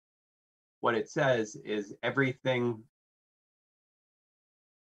 what it says is everything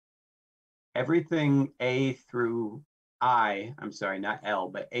A through I, I'm sorry, not L,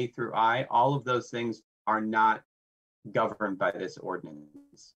 but A through I, all of those things are not governed by this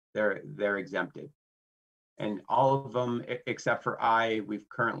ordinance. They're exempted. And all of them, except for I, we've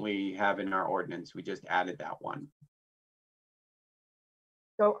currently have in our ordinance. We just added that one.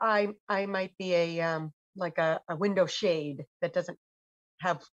 So I might be a like a window shade that doesn't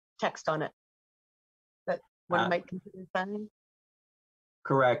have text on it, that one might consider sign.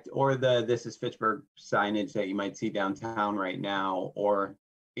 Correct, or the "This is Fitchburg" signage that you might see downtown right now, or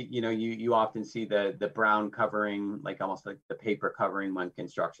you know, you often see the brown covering, like almost like the paper covering when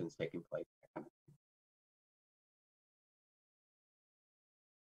construction's taking place.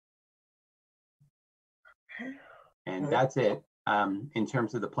 And that's it in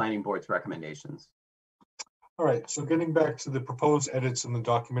terms of the planning board's recommendations. All right, so getting back to the proposed edits in the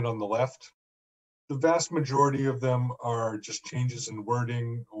document on the left, the vast majority of them are just changes in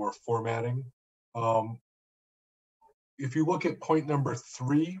wording or formatting. If you look at point number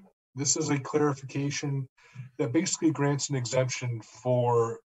 3, this is a clarification that basically grants an exemption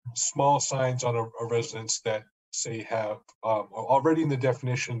for small signs on a residence that say have, already in the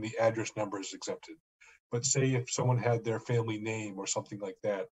definition, the address number is exempted. But say if someone had their family name or something like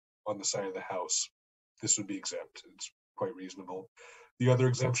that on the side of the house, this would be exempt. It's quite reasonable. The other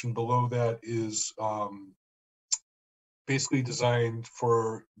exemption below that is basically designed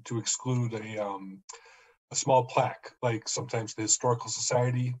to exclude a small plaque, like sometimes the Historical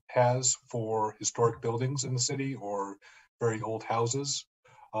Society has for historic buildings in the city or very old houses.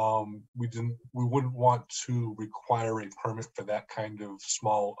 We wouldn't want to require a permit for that kind of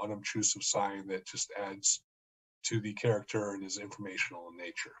small, unobtrusive sign that just adds to the character and is informational in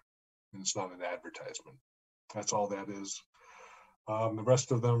nature. And it's not an advertisement. That's all that is. The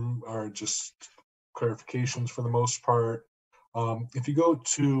rest of them are just clarifications for the most part. If you go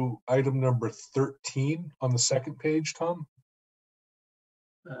to item number 13 on the second page, Tom.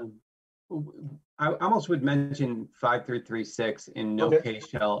 I almost would mention 5336, in no Okay. case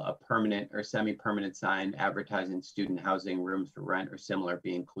shall a permanent or semi-permanent sign advertising student housing, rooms for rent or similar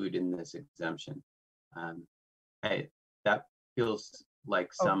be included in this exemption. That feels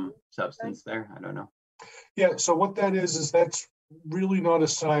like some substance there. I don't know. Yeah, so what that is that's really not a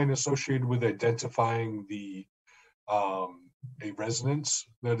sign associated with identifying the a residence.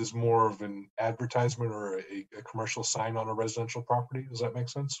 That is more of an advertisement or a commercial sign on a residential property. Does that make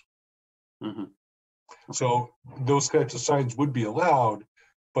sense? Mm-hmm. So those types of signs would be allowed,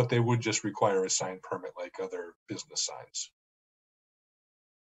 but they would just require a sign permit like other business signs.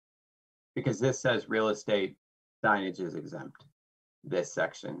 Because this says real estate signage is exempt, this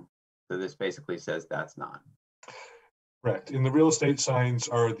section. So this basically says that's not. Correct. And the real estate signs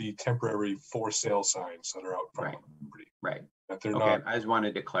are the temporary for sale signs that are out front of the property. Right. That they're Okay, not. I just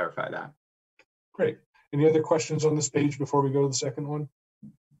wanted to clarify that. Great. Any other questions on this page before we go to the second one?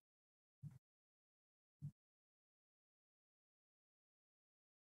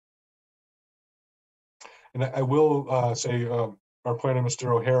 And I will say our planner,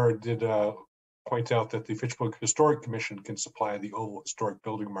 Mr. O'Hara, did point out that the Fitchburg Historic Commission can supply the oval historic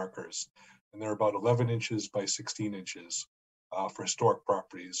building markers. And they're about 11 inches by 16 inches for historic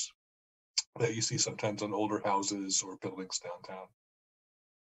properties that you see sometimes on older houses or buildings downtown.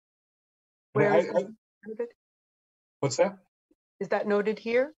 Where is that noted? What's that? Is that noted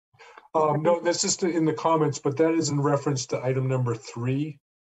here? No, that's just in the comments, but that is in reference to item number 3,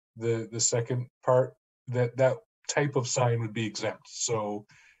 the second part, that type of sign would be exempt. So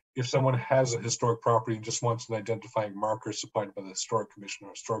if someone has a historic property and just wants an identifying marker supplied by the Historic Commission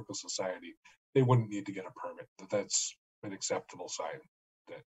or Historical Society, they wouldn't need to get a permit. That's an acceptable sign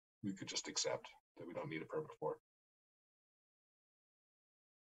that we could just accept, that we don't need a permit for.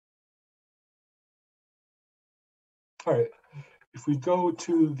 All right, if we go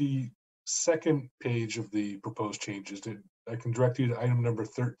to the second page of the proposed changes, I can direct you to item number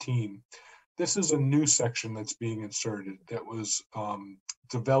 13. This is a new section that's being inserted that was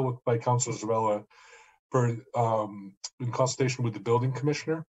developed by Councilor Zavella in consultation with the building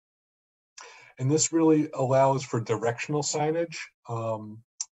commissioner. And this really allows for directional signage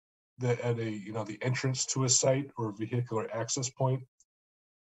that at the entrance to a site or vehicular access point.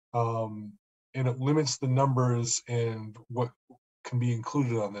 And it limits the numbers and what can be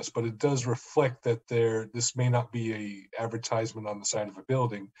included on this, but it does reflect that this may not be a advertisement on the side of a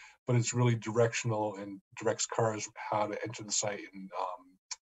building, but it's really directional and directs cars how to enter the site and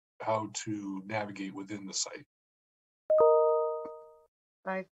how to navigate within the site.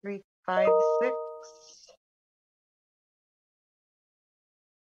 5356.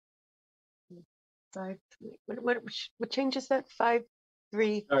 What change is that?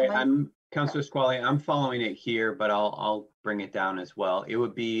 535. Sorry, I'm Councilor Squally. I'm following it here, but I'll bring it down as well. It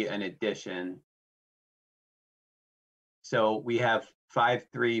would be an addition. So we have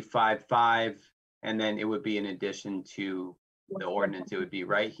 5355, and then it would be in addition to the ordinance. It would be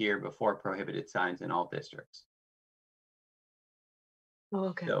right here before prohibited signs in all districts. Oh,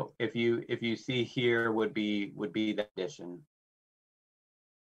 okay. So if you see here would be the addition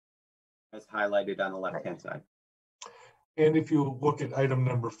as highlighted on the left-hand side. And if you look at item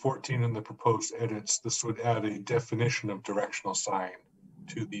number 14 in the proposed edits, this would add a definition of directional sign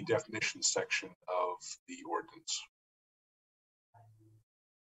to the definition section of the ordinance.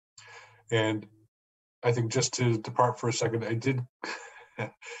 And I think just to depart for a second,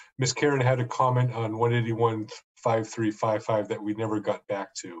 Ms. Karen had a comment on 181-5355 that we never got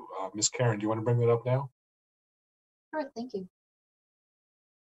back to. Ms. Karen, do you want to bring that up now? Sure, thank you.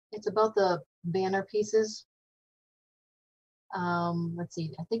 It's about the banner pieces. Let's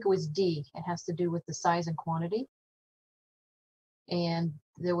see, I think it was D. It has to do with the size and quantity. And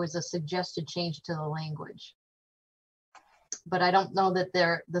there was a suggested change to the language. But I don't know that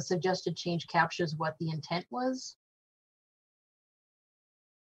the suggested change captures what the intent was.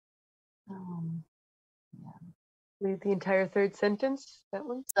 Read the entire third sentence, that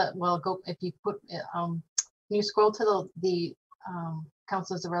one? Well, go, if you put, can you scroll to the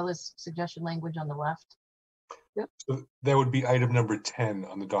Councilor Zarela's suggestion language on the left? So that would be item number 10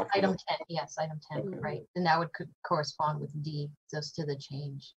 on the Item document. 10, yes, item 10, Okay. right. And that would correspond with D, just to the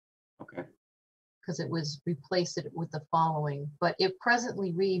change. Okay. Because it was replace it with the following, but it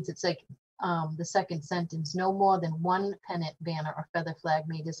presently reads, it's like the second sentence, no more than one pennant, banner, or feather flag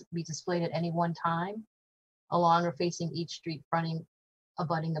may be displayed at any one time along or facing each street fronting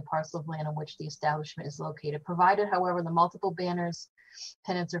abutting the parcel of land on which the establishment is located, provided, however, the multiple banners,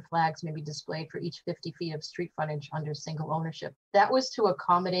 pennants, or flags may be displayed for each 50 feet of street frontage under single ownership. That was to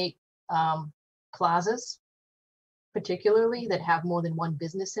accommodate plazas, particularly that have more than one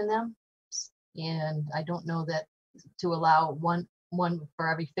business in them. And I don't know that to allow one for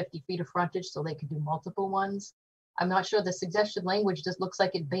every 50 feet of frontage, so they could do multiple ones. I'm not sure. The suggested language just looks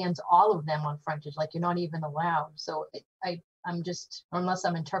like it bans all of them on frontage, like you're not even allowed. So I'm just, unless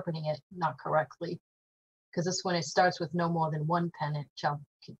I'm interpreting it not correctly, because this one, it starts with no more than one pennant shall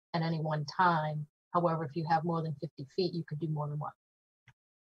at any one time. However, if you have more than 50 feet, you could do more than one.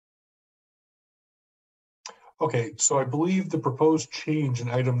 Okay, so I believe the proposed change in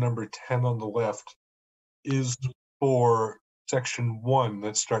item number 10 on the left is for section 1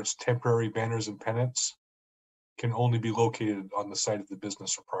 that starts temporary banners and pennants can only be located on the site of the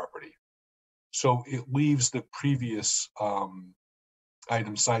business or property. So it leaves the previous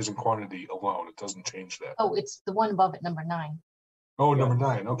item size and quantity alone. It doesn't change that. Oh, it's the one above it, number 9. Oh, number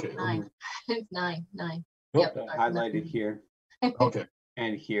 9. Okay. 9. It's 9. Nope. Yep. So highlighted here Okay.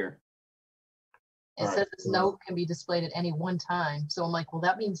 and here. It All right. says this note can be displayed at any one time. So I'm like, well,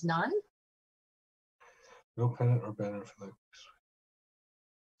 that means none? No pennant or banner for the.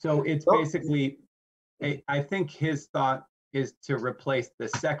 So it's Oh. basically, I think his thought is to replace the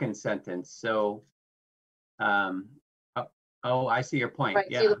second sentence. So, oh, I see your point. Right,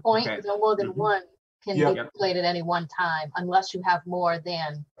 Yeah. see the point? Okay. No more than Mhm. one can Yep. be displayed at any one time unless you have more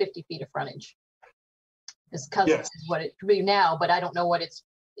than 50 feet of frontage. It's because Yes. it's what it could be now, but I don't know what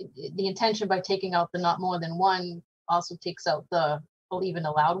the intention by taking out the not more than one also takes out the even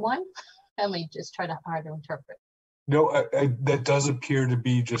allowed one. I mean, just try to hard to interpret. No, that does appear to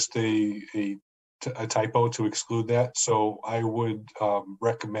be just a typo to exclude that. So I would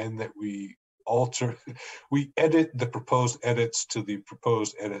recommend that we edit the proposed edits to the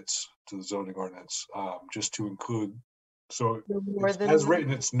proposed edits to the zoning ordinance, just to include. So No more it's, than as one?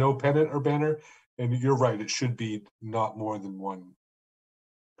 written, it's no pennant or banner, and you're right. It should be not more than one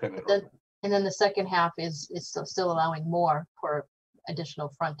pennant. But and then the second half is still allowing more for additional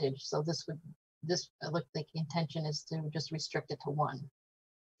frontage. So this look like the intention is to just restrict it to one.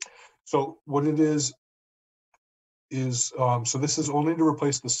 So what it is so this is only to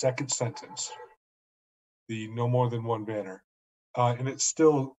replace the second sentence, the no more than one banner, and it's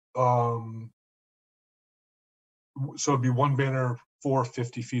still so it'd be one banner for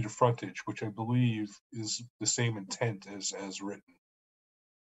 50 feet of frontage, which I believe is the same intent as written.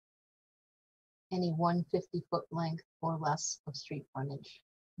 Any 150-foot length or less of street frontage,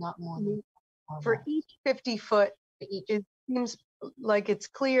 not more than. or For less. each 50 foot, For each. it seems like it's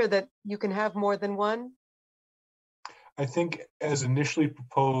clear that you can have more than one. I think as initially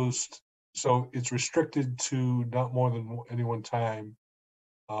proposed, so it's restricted to not more than any one time.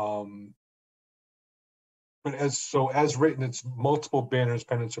 But as written, it's multiple banners,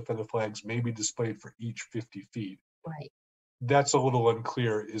 pennants, or feather flags may be displayed for each 50 feet. Right. That's a little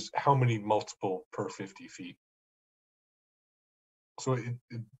unclear, is how many multiple per 50 feet. So I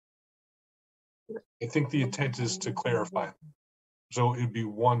think the intent is to clarify. So it'd be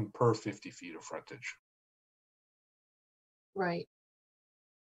one per 50 feet of frontage. Right.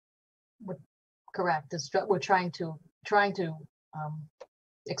 Correct. We're trying to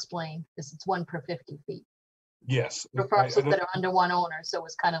explain this. It's one per 50 feet. Yes. For parcels that are under one owner. So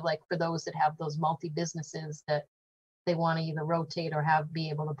it's kind of like for those that have those multi-businesses that they want to either rotate or be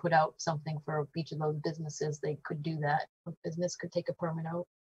able to put out something for each of those businesses, they could do that. A business could take a permit out.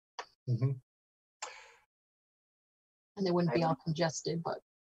 Mhm. And they wouldn't be all congested, but.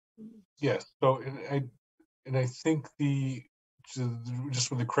 Yes. So and I think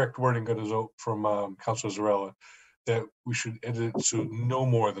just with the correct wording got us out from Councilor Zarela, that we should edit it to no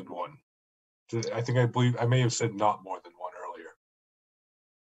more than one. I believe I may have said not more than one earlier.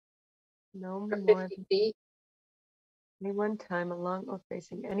 No For more 50 than feet, any one time along or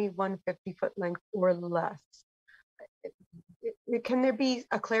facing any 150-foot length or less. Can there be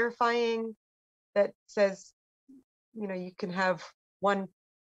a clarifying that says you can have one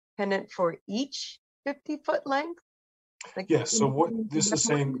pennant for each 50-foot length? Like, Yes, so what this that is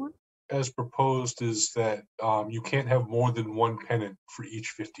saying, possible? as proposed, is that you can't have more than one pennant for each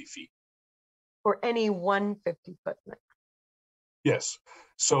 50 feet. For any one 50-foot length. Yes,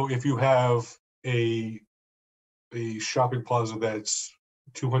 so if you have a shopping plaza that's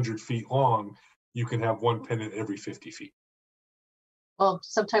 200 feet long, you can have one pennant every 50 feet. Well,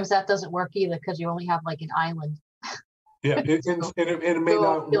 sometimes that doesn't work either because you only have like an island. Yeah, and it may So,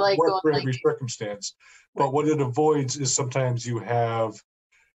 not you like work going for like- every circumstance, but what it avoids is sometimes you have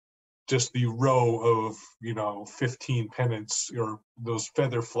just the row of, 15 pennants or those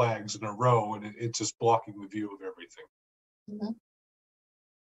feather flags in a row, and it's just blocking the view of everything. Mhm.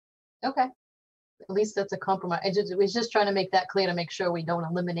 Okay. At least that's a compromise. It's just trying to make that clear to make sure we don't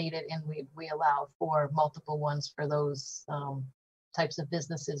eliminate it and we allow for multiple ones for those types of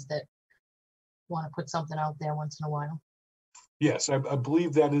businesses that want to put something out there once in a while. Yes, I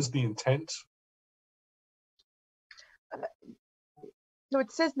believe that is the intent. So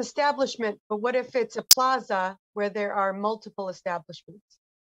it says establishment, but what if it's a plaza where there are multiple establishments?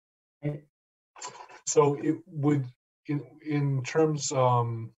 So it would, in terms,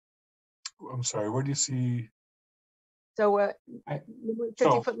 I'm sorry, where do you see? So I-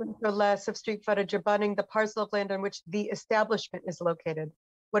 50-foot length or less of street frontage abutting the parcel of land on which the establishment is located.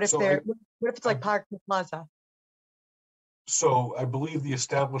 What if So what if it's like Park Plaza? So I believe the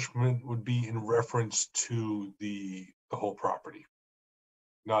establishment would be in reference to the whole property,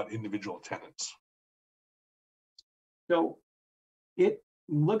 not individual tenants. So it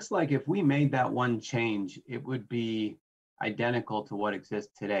looks like if we made that one change, it would be identical to what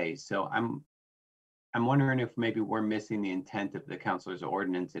exists today. So I'm wondering if maybe we're missing the intent of the councilor's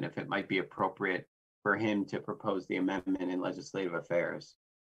ordinance and if it might be appropriate for him to propose the amendment in legislative affairs.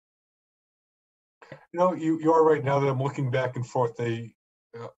 You are right. Now that I'm looking back and forth,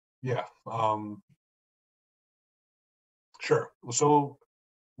 yeah. Sure. So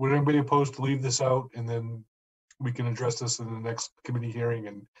would anybody oppose to leave this out, and then we can address this in the next committee hearing,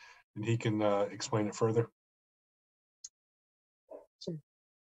 and he can explain it further? Sure.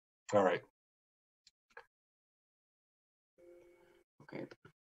 All right. Okay.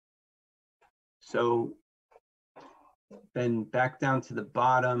 So then back down to the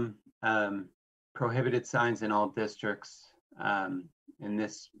bottom, prohibited signs in all districts. In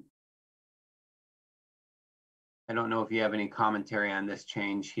this, I don't know if you have any commentary on this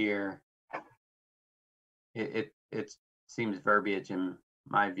change here. It seems verbiage in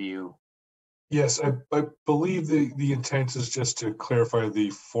my view. Yes, I believe the intent is just to clarify the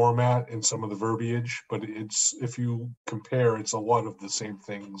format and some of the verbiage, but it's, if you compare, it's a lot of the same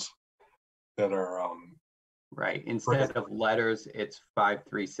things that are Right. Instead of letters, it's 5,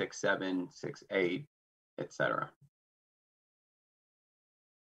 3, 6, 7, 6, 8, etc.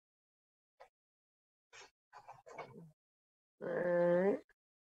 Alright.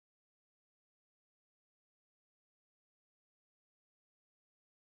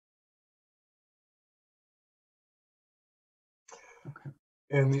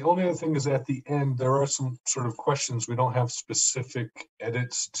 And the only other thing is, at the end, there are some sort of questions. We don't have specific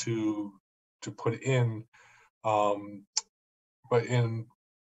edits to put in, but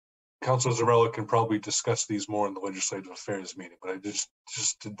Councilor Zarella can probably discuss these more in the legislative affairs meeting. But I just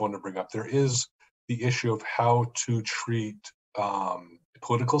did want to bring up, there is the issue of how to treat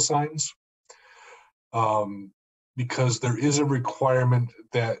political signs, because there is a requirement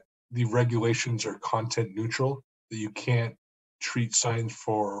that the regulations are content neutral, that you can't treat signs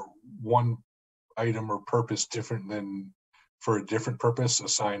for one item or purpose different than for a different purpose. A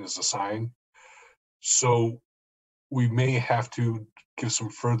sign is a sign. So we may have to give some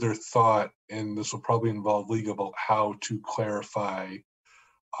further thought, and this will probably involve legal, about how to clarify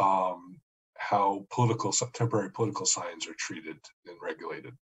how temporary political signs are treated and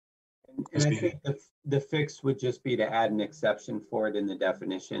regulated. And I think the fix would just be to add an exception for it in the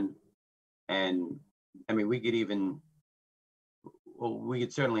definition. And I mean, we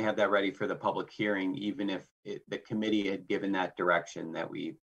could certainly have that ready for the public hearing, even if the committee had given that direction, that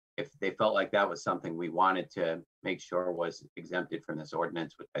if they felt like that was something we wanted to make sure was exempted from this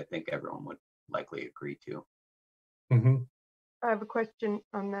ordinance, which I think everyone would likely agree to. Mm-hmm. I have a question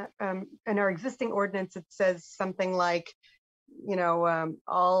on that. In our existing ordinance, it says something like,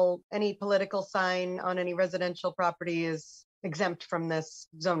 any political sign on any residential property is exempt from this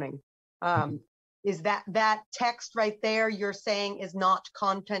zoning. Is that text right there you're saying is not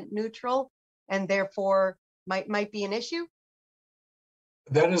content neutral and therefore might be an issue?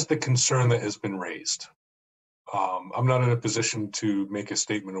 That is the concern that has been raised. I'm not in a position to make a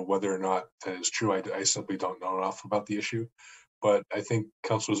statement of whether or not that is true. I simply don't know enough about the issue. But I think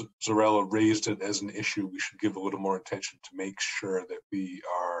Councilor Zarella raised it as an issue we should give a little more attention to make sure that we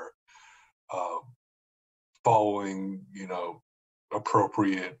are following,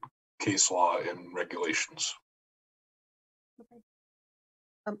 appropriate case law and regulations. Okay.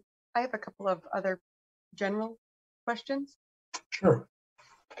 I have a couple of other general questions. Sure.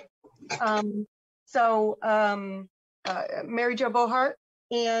 Mary Jo Bohart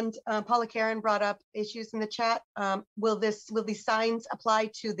and Paula Karen brought up issues in the chat. Will these signs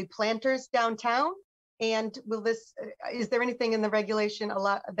apply to the planters downtown? And is there anything in the regulation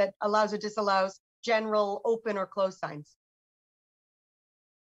that allows or disallows general open or closed signs?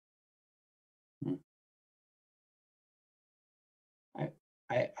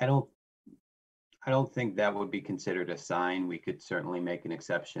 I don't think that would be considered a sign. We could certainly make an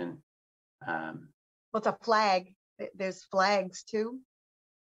exception. Well, it's a flag. There's flags too.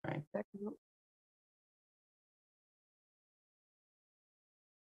 Right.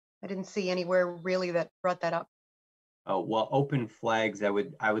 I didn't see anywhere really that brought that up. Oh, well, open flags, I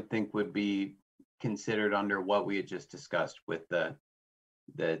would think would be considered under what we had just discussed with the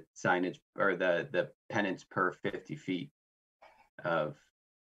signage or the pennants per 50 feet of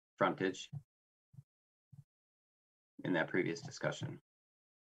frontage in that previous discussion.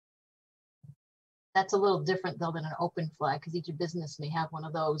 That's a little different though than an open flag, because each business may have one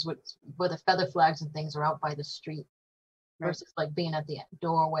of those where the feather flags and things are out by the street, Right. versus like being at the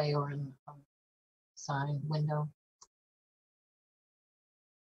doorway or in a sign window.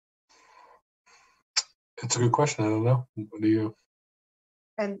 It's a good question. I don't know. What do you?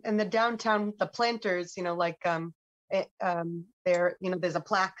 And the downtown, the planters, there's a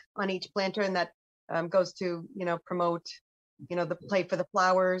plaque on each planter, and that goes to, promote, the play for the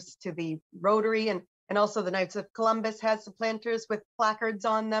flowers to the Rotary, and also the Knights of Columbus has some planters with placards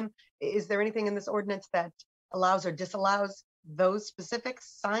on them. Is there anything in this ordinance that allows or disallows those specific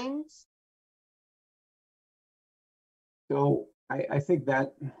signs? So I think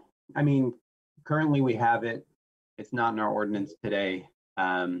that, currently we have it. It's not in our ordinance today,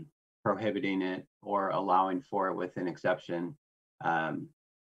 prohibiting it or allowing for it with an exception.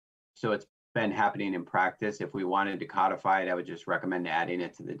 So it's been happening in practice. If we wanted to codify it, I would just recommend adding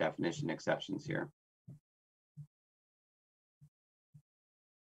it to the definition exceptions here.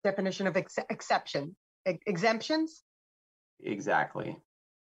 Definition of exception, exemptions? Exactly.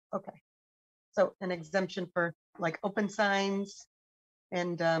 Okay. So an exemption for like open signs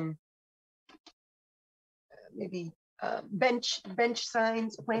and maybe bench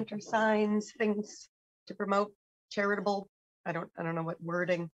signs, planter signs, things to promote charitable. I don't know what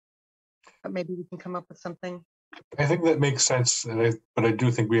wording, but maybe we can come up with something. I think that makes sense, but I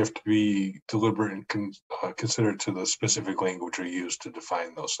do think we have to be deliberate and consider to the specific language we use to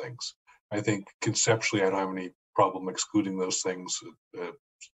define those things. I think conceptually, I don't have any problem excluding those things. A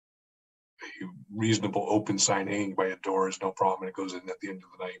reasonable open sign hanging by a door is no problem. It goes in at the end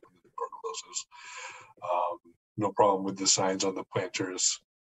of the night when the door closes. No problem with the signs on the planters.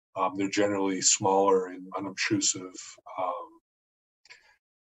 They're generally smaller and unobtrusive.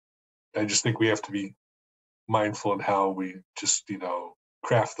 I just think we have to be mindful in how we just,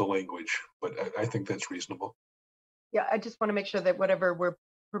 craft the language, but I think that's reasonable. Yeah, I just want to make sure that whatever we're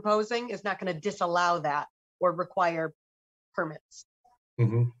proposing is not going to disallow that or require permits.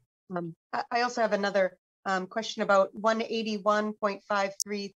 Mm-hmm. I also have another question about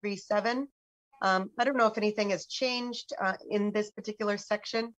 181.5337. I don't know if anything has changed in this particular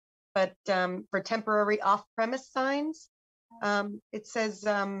section, but for temporary off-premise signs, it says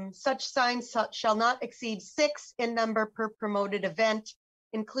such signs shall not exceed 6 in number per promoted event,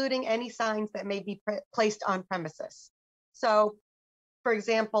 including any signs that may be placed on premises. So, for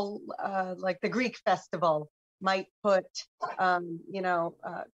example, like the Greek festival might put, a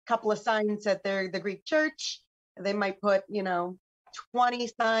couple of signs at the Greek church. They might put, 20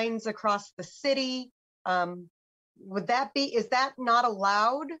 signs across the city. Is that not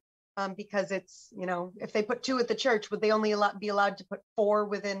allowed? Because it's, if they put 2 at the church, would they only be allowed to put 4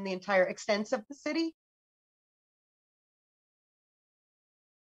 within the entire extent of the city?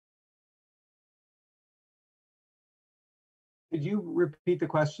 Could you repeat the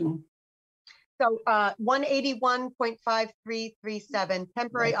question? So 181.5337,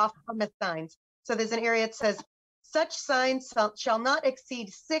 temporary off-premise signs. So there's an area that says, such signs shall not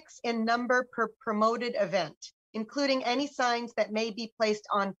exceed 6 in number per promoted event, including any signs that may be placed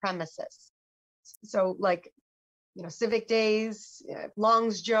on premises. So like, Civic Days,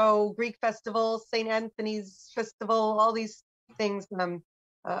 Longs Joe, Greek Festival, St. Anthony's Festival, all these things.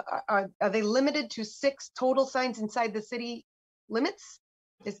 Are they limited to 6 total signs inside the city limits?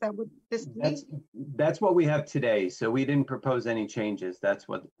 Is that what this means? That's what we have today. So we didn't propose any changes. That's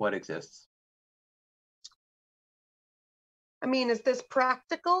what exists. I mean, is this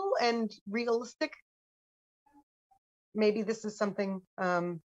practical and realistic? Maybe this is something,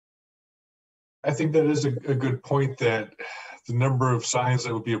 I think that is a good point, that the number of signs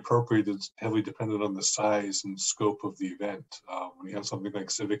that would be appropriate is heavily dependent on the size and scope of the event. When you have something like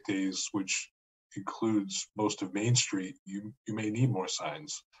Civic Days, which includes most of Main Street, you may need more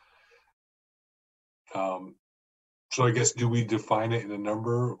signs. So I guess, do we define it in a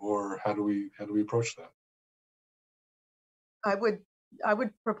number, or how do we approach that? I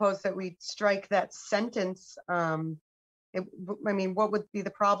would propose that we strike that sentence. I mean, what would be the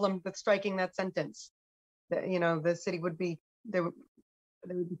problem with striking that sentence? That, you know, the city would be, there would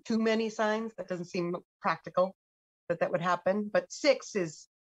be too many signs. That doesn't seem practical that would happen. But 6 is,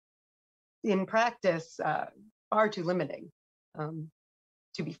 in practice, far too limiting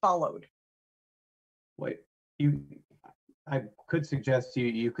to be followed. Wait, I could suggest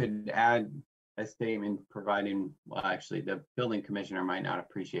you could add a statement providing, well, actually, the building commissioner might not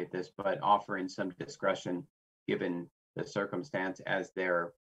appreciate this, but offering some discretion given the circumstance, as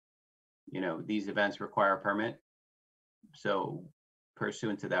they're, you know, these events require a permit. So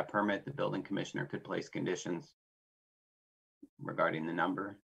pursuant to that permit, the building commissioner could place conditions regarding the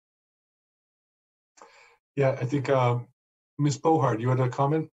number. Yeah, I think Ms. Bohart, you had a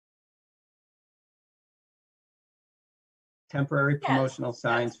comment? Temporary Yes, promotional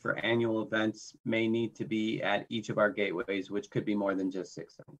signs yes. for annual events may need to be at each of our gateways, which could be more than just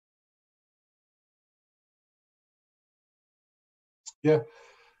 6 signs. Yeah,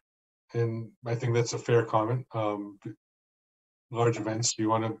 and I think that's a fair comment. Large events you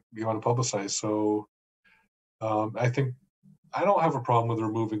want to publicize, so I think I don't have a problem with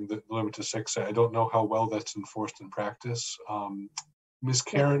removing the limit to 6. I don't know how well that's enforced in practice. Ms.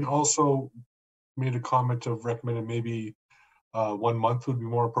 Karen also made a comment of recommended maybe 1 month would be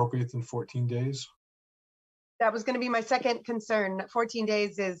more appropriate than 14 days. That was going to be my second concern. 14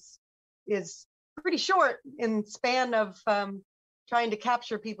 days is pretty short in span of trying to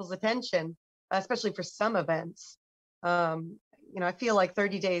capture people's attention, especially for some events. You know, I feel like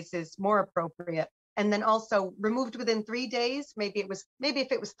 30 days is more appropriate. And then also removed within 3 days. Maybe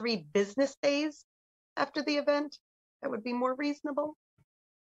if it was 3 business days after the event, that would be more reasonable.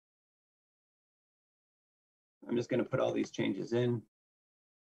 I'm just going to put all these changes in.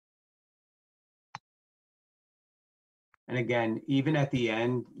 And again, even at the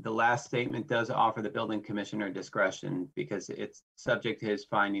end, the last statement does offer the building commissioner discretion, because it's subject to his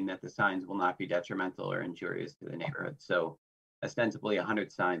finding that the signs will not be detrimental or injurious to the neighborhood. So ostensibly 100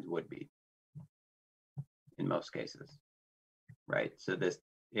 signs would be in most cases, right? So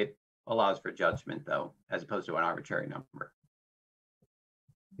it allows for judgment, though, as opposed to an arbitrary number.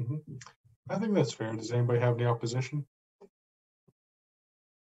 I think that's fair. Does anybody have any opposition?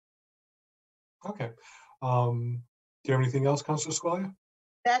 Okay. Do you have anything else, Councilor Scalia?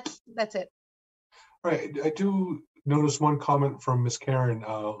 That's it. All right. I do notice one comment from Ms. Karen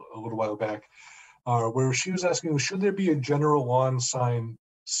a little while back, where she was asking, should there be a general lawn sign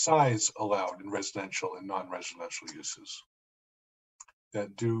size allowed in residential and non-residential uses?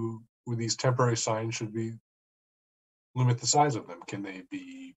 With these temporary signs, should we limit the size of them? Can they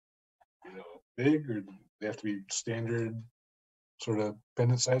be, you know, big, or do they have to be standard sort of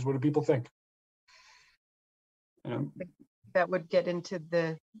pendant size? What do people think? That would get into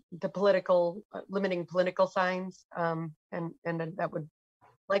the political, limiting political signs, and then that would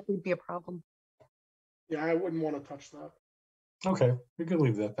likely be a problem. Yeah, I wouldn't want to touch that. Okay, we can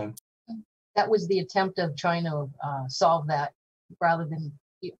leave that then. That was the attempt of trying to solve that, rather than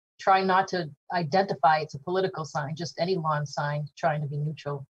try not to identify it's a political sign, just any lawn sign, trying to be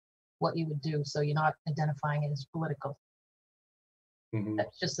neutral, what you would do. So you're not identifying it as political. Mhm.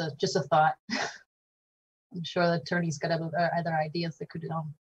 That's just a thought. I'm sure the attorney's got other ideas that could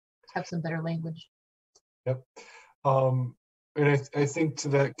have some better language. Yep. And I think to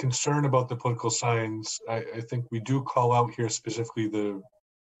that concern about the political signs, I think we do call out here specifically the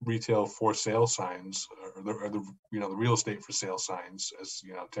retail for sale signs, or the the real estate for sale signs, as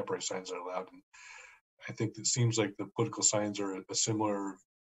temporary signs are allowed. And I think it seems like the political signs are a similar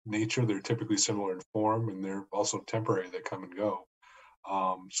nature. They're typically similar in form, and they're also temporary. They come and go.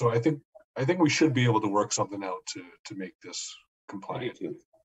 So I think we should be able to work something out to make this compliant.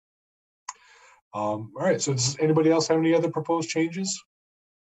 All right. So does anybody else have any other proposed changes?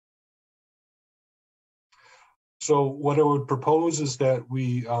 So what I would propose is that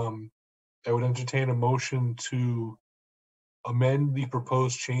I would entertain a motion to amend the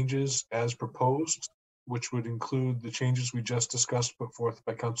proposed changes as proposed, which would include the changes we just discussed put forth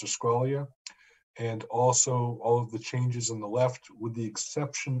by Councilor Squalia, and also all of the changes on the left, with the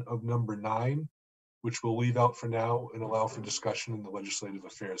exception of number 9, which we'll leave out for now and allow for discussion in the Legislative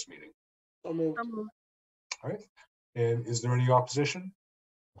Affairs meeting. So moved. All right. And is there any opposition?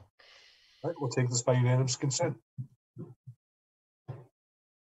 All right, we'll take this by unanimous consent. All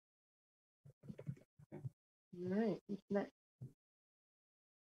right. Next.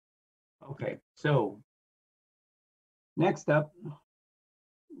 Okay, so next up,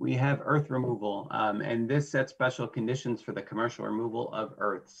 we have earth removal, and this sets special conditions for the commercial removal of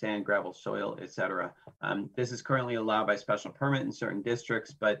earth, sand, gravel, soil, etc. This is currently allowed by special permit in certain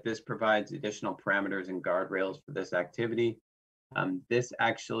districts, but this provides additional parameters and guardrails for this activity. This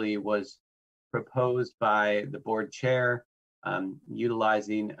actually was proposed by the board chair,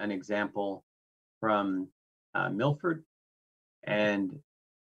 utilizing an example from Milford, and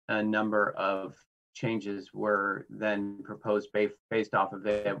a number of changes were then proposed based off of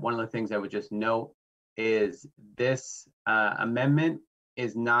it. One of the things I would just note is this amendment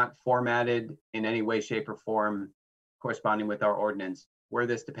is not formatted in any way, shape, or form corresponding with our ordinance. Were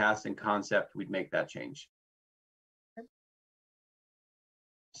this to pass in concept, we'd make that change.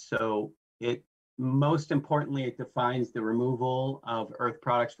 So most importantly, it defines the removal of earth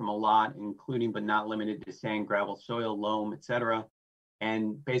products from a lot, including but not limited to sand, gravel, soil, loam, etc.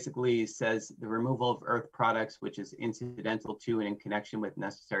 And basically says the removal of earth products, which is incidental to and in connection with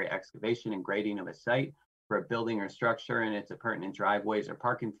necessary excavation and grading of a site for a building or structure and its appurtenant driveways or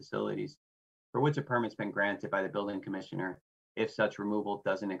parking facilities, for which a permit's been granted by the building commissioner if such removal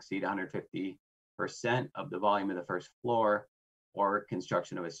doesn't exceed 150% of the volume of the first floor, or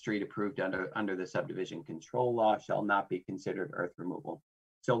construction of a street approved under the subdivision control law shall not be considered earth removal.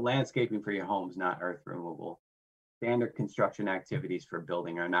 So landscaping for your homes, not earth removal. Standard construction activities for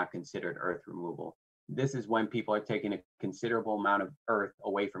building are not considered earth removal. This is when people are taking a considerable amount of earth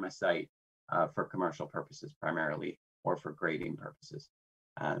away from a site for commercial purposes primarily, or for grading purposes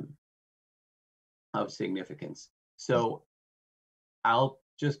of significance. So I'll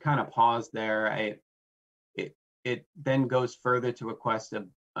just kind of pause there. It then goes further to request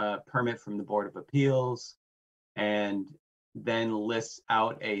a permit from the Board of Appeals, and then lists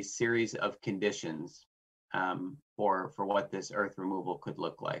out a series of conditions for what this earth removal could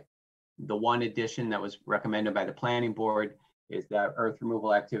look like. The one addition that was recommended by the Planning Board is that earth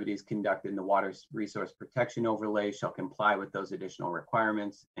removal activities conducted in the Water Resource Protection Overlay shall comply with those additional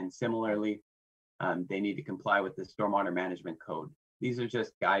requirements. And similarly, they need to comply with the Stormwater Management Code. These are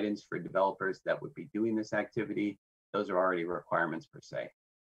just guidance for developers that would be doing this activity. Those are already requirements per se.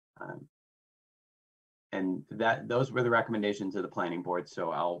 And those were the recommendations of the Planning Board. So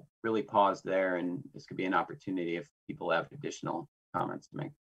I'll really pause there, and this could be an opportunity if people have additional comments to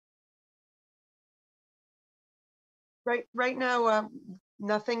make. Right now,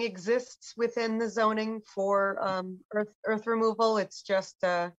 nothing exists within the zoning for earth removal. It's just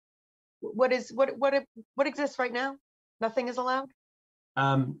what exists right now? Nothing is allowed?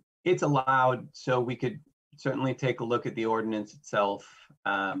 It's allowed, so we could certainly take a look at the ordinance itself.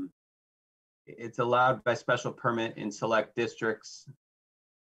 It's allowed by special permit in select districts.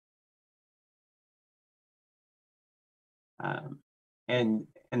 And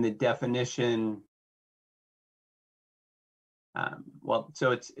the definition, well,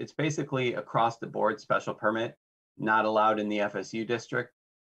 so it's basically across the board special permit, not allowed in the FSU district.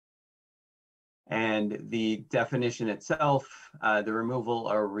 And the definition itself, the removal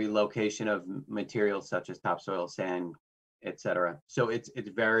or relocation of materials such as topsoil, sand, etc. So it's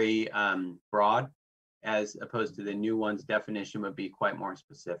very broad, as opposed to the new one's definition would be quite more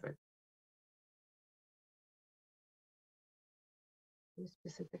specific.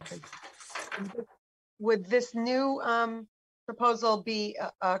 Specifically, would this new proposal be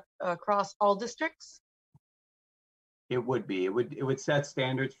across all districts? It would be. It would set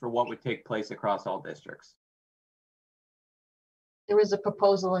standards for what would take place across all districts. There is a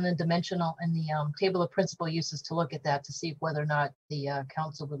proposal in the dimensional and the table of principal uses to look at that to see whether or not the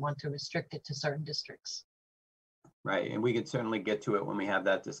council would want to restrict it to certain districts. Right, and we could certainly get to it when we have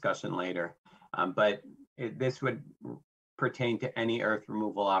that discussion later. But this would pertain to any earth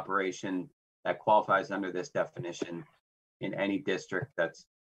removal operation that qualifies under this definition in any district that's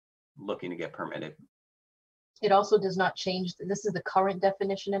looking to get permitted. It also does not change. This is the current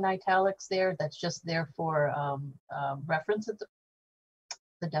definition in italics there. That's just there for reference at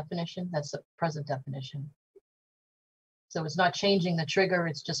the definition. That's the present definition. So it's not changing the trigger.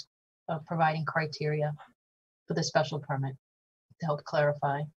 It's just providing criteria for the special permit to help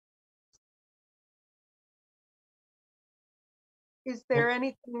clarify. Is there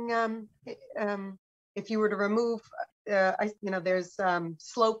anything, if you were to remove, there's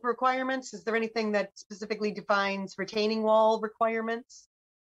slope requirements, is there anything that specifically defines retaining wall requirements?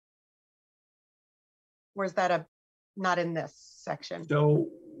 Or is that not in this section? So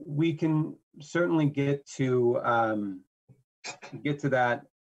we can certainly get to that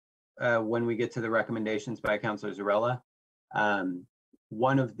when we get to the recommendations by Councilor Zarella.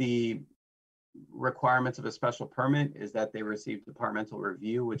 One of the requirements of a special permit is that they receive departmental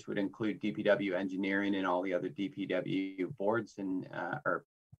review, which would include DPW engineering and all the other DPW boards and or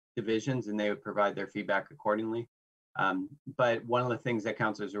divisions, and they would provide their feedback accordingly. But one of the things that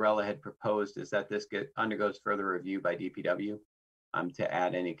Councilor Zarella had proposed is that this undergoes further review by DPW to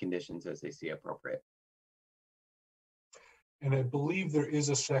add any conditions as they see appropriate. And I believe there is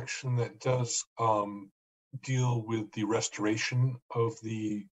a section that does deal with the restoration of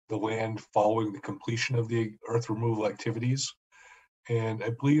the land following the completion of the earth removal activities. And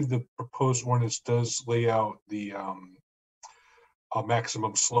I believe the proposed ordinance does lay out the a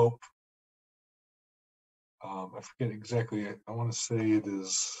maximum slope. I forget exactly, I want to say it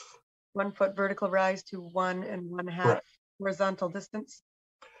is 1 foot vertical rise to 1 1/2 correct. horizontal distance.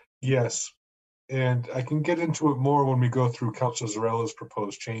 Yes, and I can get into it more when we go through Councilor Zarella's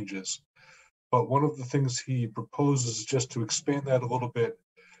proposed changes. But one of the things he proposes is just to expand that a little bit,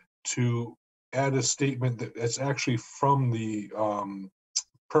 to add a statement that's actually from the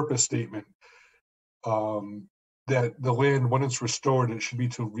purpose statement, that the land, when it's restored, it should be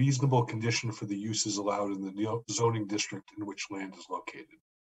to reasonable condition for the uses allowed in the zoning district in which land is located.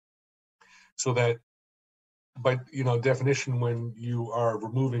 So that, by definition, when you are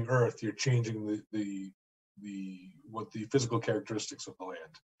removing earth, you're changing the physical characteristics of the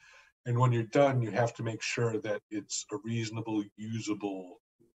land. And when you're done, you have to make sure that it's a reasonable, usable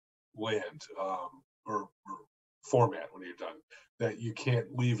land or format when you're done. That you can't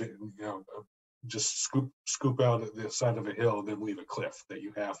leave it, just scoop out at the side of a hill and then leave a cliff. That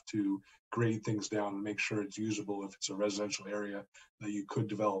you have to grade things down and make sure it's usable if it's a residential area, that you could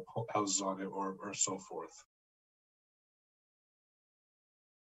develop houses on it or so forth.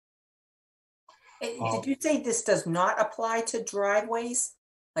 Did you say this does not apply to driveways,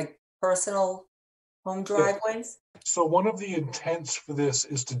 like personal home driveways? So one of the intents for this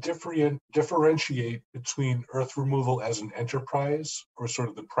is to differentiate between earth removal as an enterprise, or sort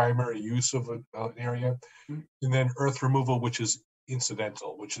of the primary use of an area, and then earth removal, which is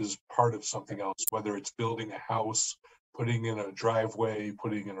incidental, which is part of something else, whether it's building a house, putting in a driveway,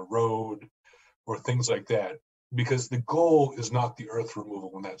 putting in a road, or things like that. Because the goal is not the earth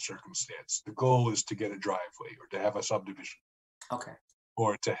removal in that circumstance. The goal is to get a driveway or to have a subdivision. Okay.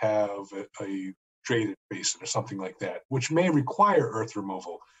 Or to have a drainage basin or something like that, which may require earth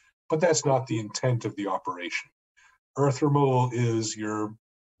removal, but that's not the intent of the operation. Earth removal is you're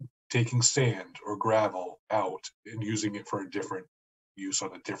taking sand or gravel out and using it for a different use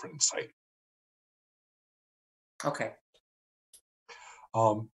on a different site. Okay.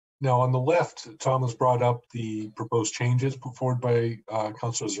 Now on the left, Tom has brought up the proposed changes put forward by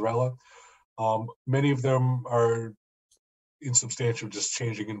Councilor Zarella. Many of them are insubstantial, just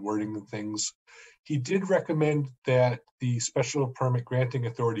changing in wording and things. He did recommend that the special permit granting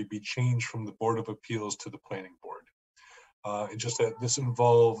authority be changed from the Board of Appeals to the Planning Board. And just that this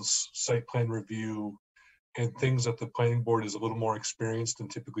involves site plan review and things that the Planning Board is a little more experienced and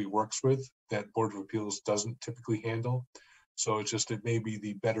typically works with, that Board of Appeals doesn't typically handle. So it's just, it may be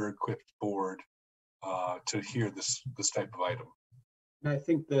the better equipped board to hear this type of item. And I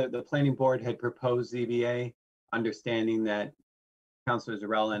think the planning board had proposed ZBA, understanding that Councilor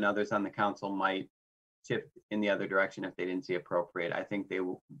Zarella and others on the council might shift in the other direction if they didn't see appropriate. I think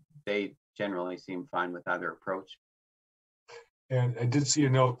they generally seem fine with either approach. And I did see a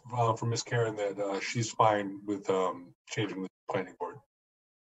note from Ms. Karen that she's fine with changing the planning board.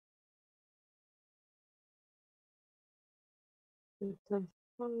 That's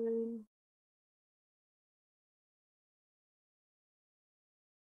fine.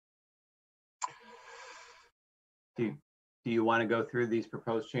 Do you want to go through these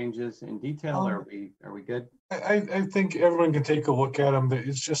proposed changes in detail, or are we good? I think everyone can take a look at them.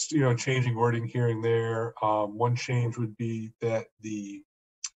 It's just, changing wording here and there. One change would be that the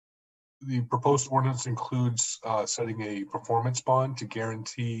proposed ordinance includes setting a performance bond to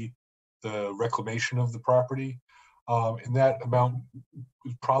guarantee the reclamation of the property. And that amount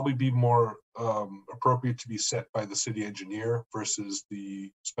would probably be more appropriate to be set by the city engineer versus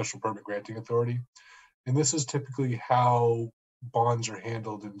the special permit granting authority. And this is typically how bonds are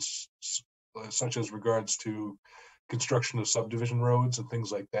handled in such as regards to construction of subdivision roads and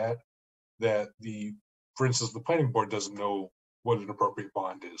things like that, for instance, the planning board doesn't know what an appropriate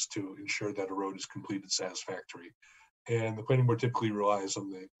bond is to ensure that a road is completed satisfactory. And the planning board typically relies on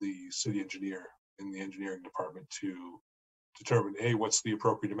the city engineer in the engineering department to determine A, what's the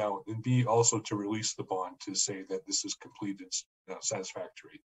appropriate amount, and B, also to release the bond to say that this is completed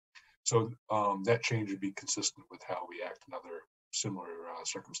satisfactory. So that change would be consistent with how we act in other similar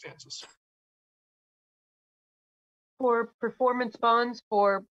circumstances. For performance bonds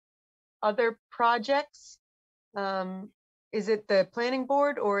for other projects, is it the planning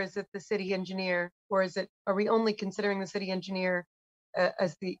board or is it the city engineer? Or are we only considering the city engineer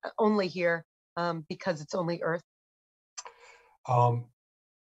as the only here because it's only earth?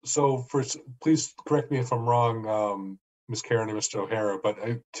 So please correct me if I'm wrong, Ms. Karen and Mr. O'Hara, but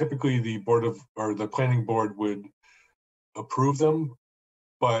typically the planning board would approve them,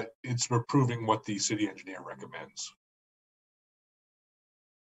 but it's approving what the city engineer recommends.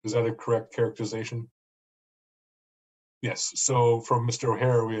 Is that a correct characterization? Yes. So from Mr.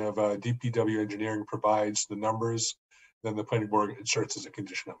 O'Hara, we have DPW engineering provides the numbers, then the planning board inserts as a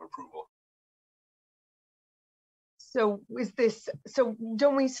condition of approval. So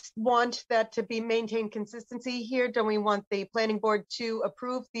don't we want that to be maintained consistency here? Don't we want the planning board to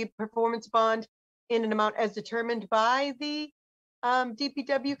approve the performance bond in an amount as determined by the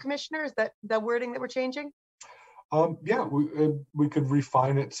DPW commissioner? Is that the wording that we're changing? Yeah, we could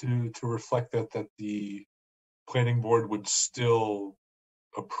refine it to reflect that the planning board would still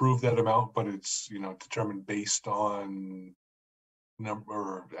approve that amount, but it's determined based on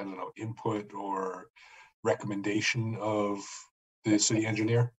input or recommendation of the city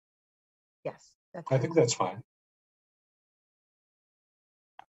engineer. Yes, I think that's fine.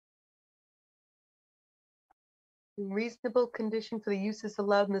 Reasonable condition for the uses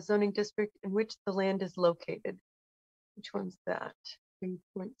allowed in the zoning district in which the land is located. Which one's that?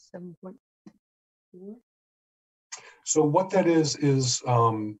 3.7.4. So what that is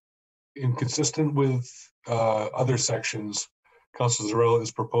inconsistent with other sections. Councilor Zarella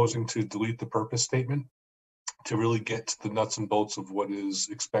is proposing to delete the purpose statement to really get to the nuts and bolts of what is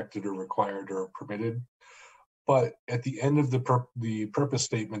expected or required or permitted. But at the end of the purpose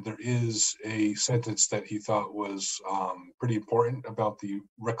statement, there is a sentence that he thought was pretty important about the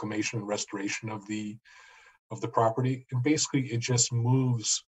reclamation and restoration of the property. And basically it just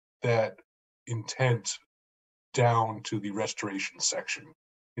moves that intent down to the restoration section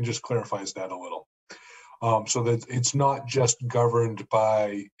and just clarifies that a little. So that it's not just governed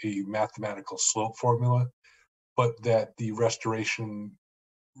by a mathematical slope formula, but that the restoration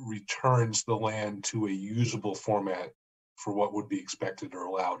returns the land to a usable format for what would be expected or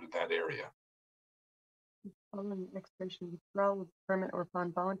allowed in that area. Following expiration, withdrawal of permit or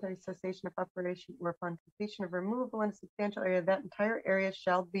upon voluntary cessation of operation or upon completion of removal in a substantial area, that entire area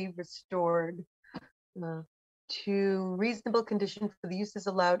shall be restored to reasonable condition for the uses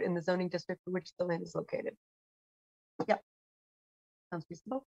allowed in the zoning district for which the land is located. Yep. Sounds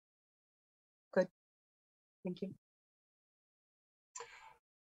reasonable. Good. Thank you.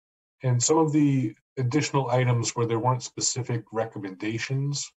 And some of the additional items where there weren't specific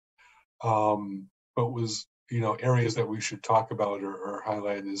recommendations, but was, areas that we should talk about or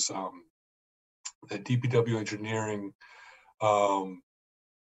highlight is that DPW engineering, it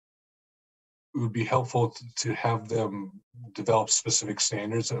would be helpful to have them develop specific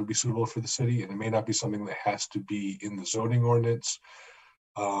standards that would be suitable for the city. And it may not be something that has to be in the zoning ordinance,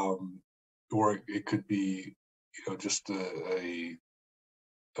 or it could be, just a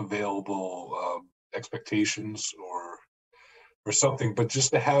available expectations or something, but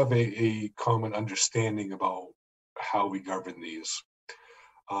just to have a common understanding about how we govern these.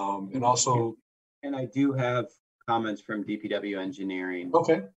 And also, and I do have comments from DPW engineering.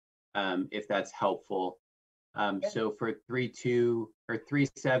 Okay. If that's helpful. So for 3.2 or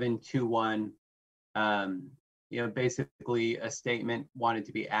 3.7.2.1, basically a statement wanted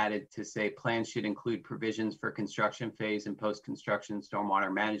to be added to say plans should include provisions for construction phase and post-construction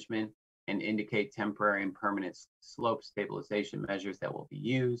stormwater management and indicate temporary and permanent slope stabilization measures that will be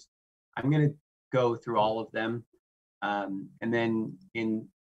used. I'm going to go through all of them. And then in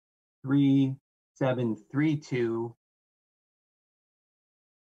 3.7.3.2,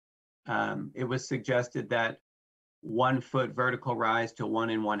 it was suggested that 1 foot vertical rise to 1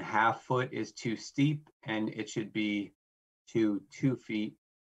 1/2 foot is too steep and it should be to 2 feet.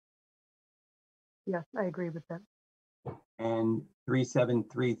 Yeah, I agree with that. And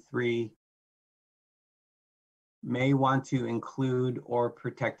 3.7.3.3 may want to include or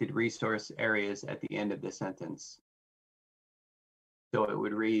protected resource areas at the end of the sentence. So it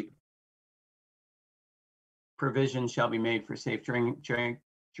would read, provision shall be made for safe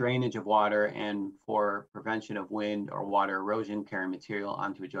drainage of water and for prevention of wind or water erosion carrying material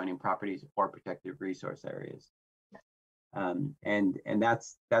onto adjoining properties or protected resource areas. And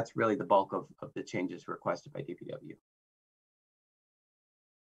that's really the bulk of the changes requested by DPW.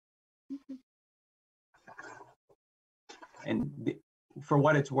 And for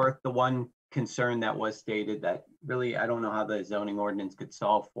what it's worth, the one concern that was stated that really, I don't know how the zoning ordinance could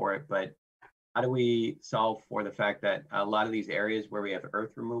solve for it, but how do we solve for the fact that a lot of these areas where we have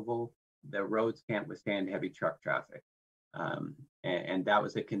earth removal, the roads can't withstand heavy truck traffic? And that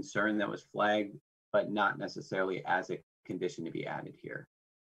was a concern that was flagged, but not necessarily as a condition to be added here.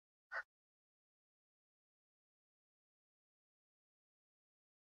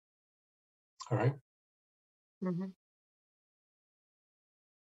 All right. Mhm.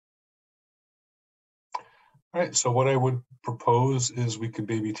 All right, so what I would propose is we could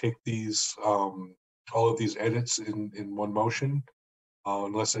maybe take these, all of these edits in one motion,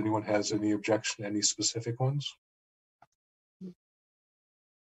 unless anyone has any objection, any specific ones.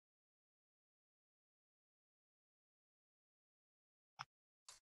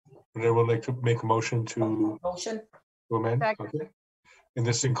 Would everyone like to make a motion to Motion? amend? Second. Okay. And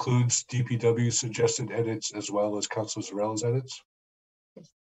this includes DPW suggested edits as well as Councilor Zarela's edits?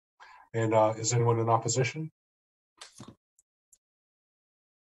 And is anyone in opposition?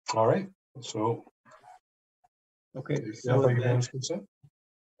 All right, so. Okay, is so that by unanimous consent?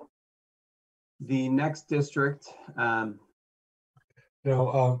 the next district,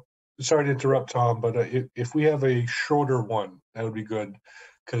 No, sorry to interrupt, Tom, but if we have a shorter one, that would be good,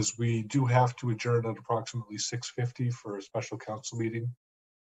 because we do have to adjourn at approximately 6:50 for a special council meeting.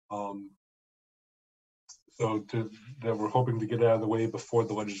 So that we're hoping to get out of the way before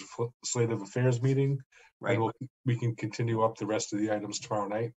the legislative affairs meeting. right? And we can continue up the rest of the items tomorrow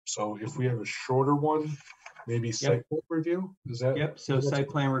night. So if we have a shorter one, maybe site plan review, is that? Yep, so site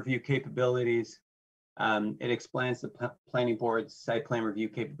plan review capabilities. It explains the planning board's site plan review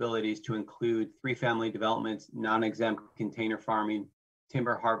capabilities to include 3-family developments, non-exempt container farming,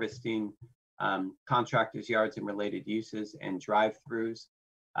 timber harvesting, contractors' yards and related uses, and drive-throughs.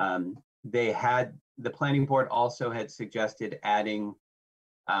 The planning board also had suggested adding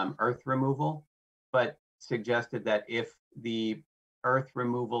earth removal, but suggested that if the earth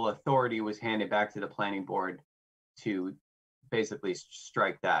removal authority was handed back to the planning board to basically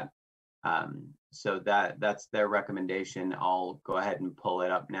strike that. So that's their recommendation. I'll go ahead and pull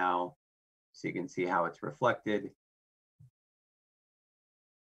it up now so you can see how it's reflected.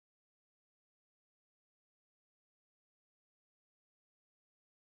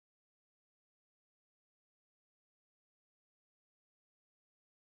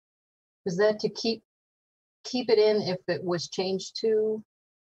 Is that to keep it in if it was changed to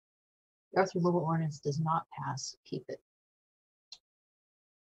earth removal ordinance does not pass, keep it.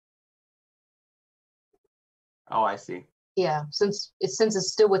 Oh, I see. Yeah, since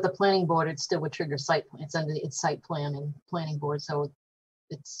it's still with the planning board, it still would trigger site plan. It's under its site plan and planning board, so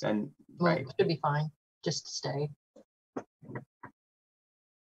it's And well, right. it should be fine, just to stay.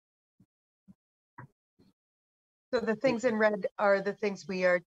 So the things in red are the things we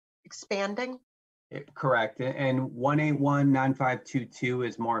are expanding? Correct. And 1819522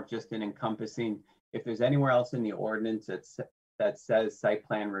 is more of just an encompassing. If there's anywhere else in the ordinance that says site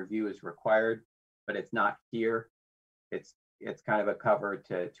plan review is required, but it's not here, it's kind of a cover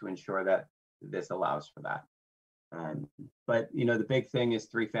to ensure that this allows for that. But you know, the big thing is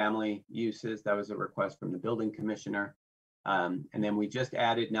 3-family uses. That was a request from the building commissioner. And then we just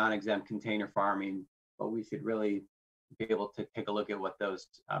added non-exempt container farming, but we should really be able to take a look at what those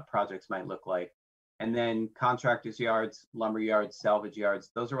projects might look like. And then contractors' yards, lumber yards, salvage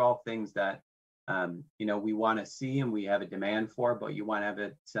yards, those are all things that you know, we want to see and we have a demand for, but you want to have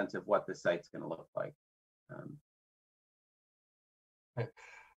a sense of what the site's going to look like.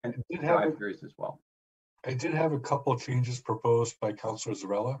 And drive-throughs as well. I did have a couple of changes proposed by Councilor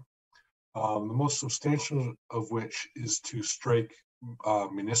Zarela. The most substantial of which is to strike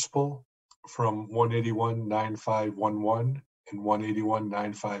municipal from 1819511 and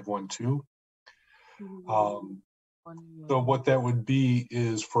 1819512. So what that would be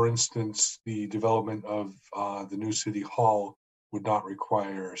is, for instance, the development of the new city hall would not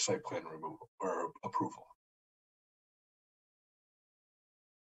require site plan removal or approval.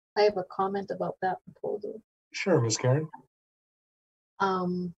 I have a comment about that proposal. Sure, Ms. Karen.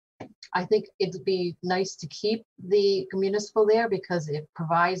 I think it'd be nice to keep the municipal there because it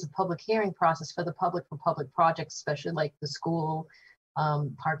provides a public hearing process for the public for public projects, especially like the school,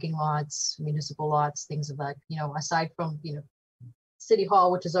 parking lots, municipal lots, things of that, you know, aside from, you know, City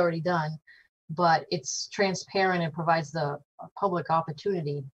Hall, which is already done. but it's transparent and provides the public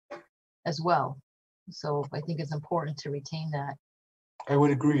opportunity as well. So I think it's important to retain that. I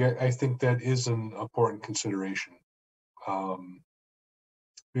would agree. I think that is an important consideration.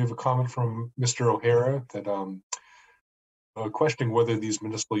 We have a comment from Mr. O'Hara that questioning whether these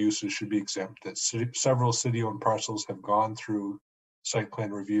municipal uses should be exempt, that several city-owned parcels have gone through site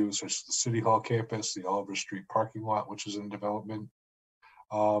plan reviews, such as the City Hall campus, the Oliver Street parking lot, which is in development.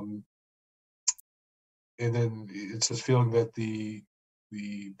 And then it's this feeling that the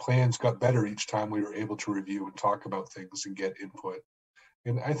plans got better each time we were able to review and talk about things and get input.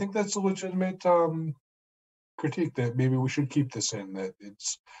 And I think that's a legitimate critique that maybe we should keep this in, that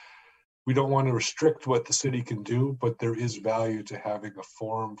we don't want to restrict what the city can do, but there is value to having a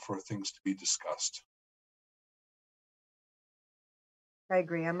forum for things to be discussed. I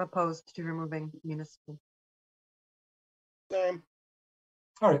agree. I'm opposed to removing municipal. Same.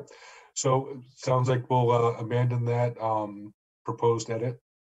 All right. So it sounds like we'll abandon that proposed edit.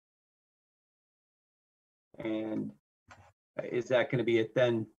 And is that going to be it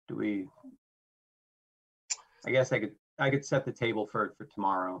then? I guess I could set the table for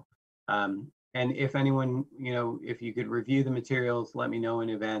tomorrow. And if anyone, if you could review the materials, let me know in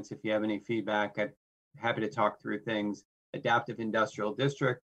advance if you have any feedback. I'm happy to talk through things. Adaptive Industrial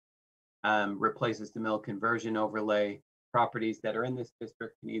District replaces the mill conversion overlay. Properties that are in this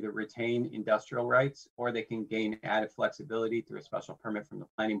district can either retain industrial rights or they can gain added flexibility through a special permit from the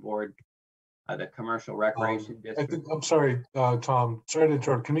planning board. The commercial recreation district. I'm sorry, Tom, sorry to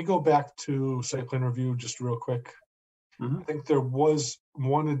interrupt. Can we go back to site plan review just real quick? I think there was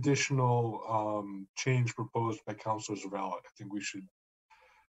one additional change proposed by Councilor Zavala. I think we should.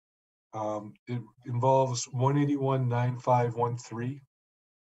 It involves 181-9513.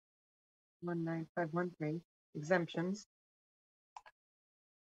 19513 exemptions.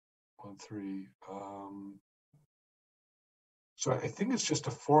 13. So I think it's just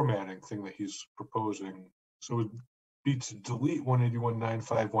a formatting thing that he's proposing. So it would be to delete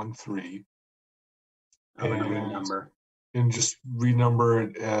 181-9513. Number. And just renumber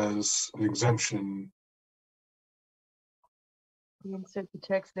it as an exemption. Insert the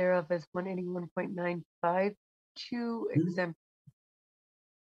text thereof as 181.95 to exempt.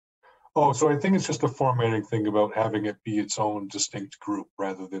 Oh, so I think it's just a formatting thing about having it be its own distinct group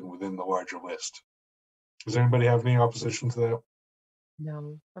rather than within the larger list. Does anybody have any opposition to that?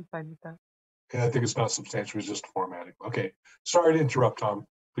 No, I'm fine with that. Yeah, I think it's not substantial, it's just formatting. Okay, sorry to interrupt, Tom.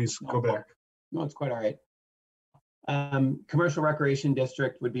 Please go back. No, it's quite all right. Commercial Recreation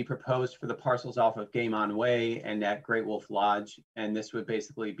District would be proposed for the parcels off of Game On Way and at Great Wolf Lodge. And this would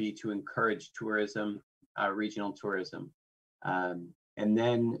basically be to encourage tourism, regional tourism. And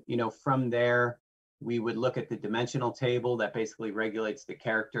then, from there, we would look at the dimensional table that basically regulates the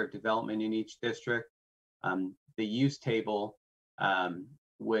character of development in each district. The use table,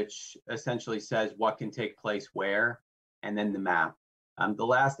 which essentially says what can take place where, and then the map. The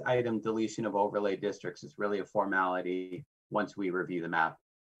last item, deletion of overlay districts, is really a formality once we review the map.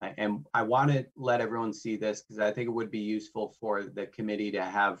 And I want to let everyone see this because I think it would be useful for the committee to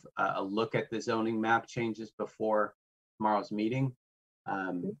have a look at the zoning map changes before tomorrow's meeting.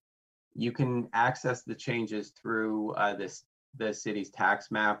 You can access the changes through the city's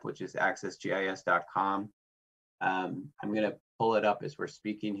tax map, which is accessgis.com. I'm going to pull it up as we're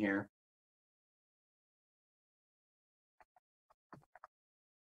speaking here.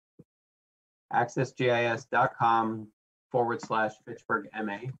 accessgis.com/Fitchburg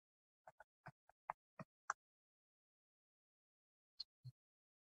MA.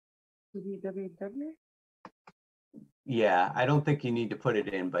 www. Yeah, I don't think you need to put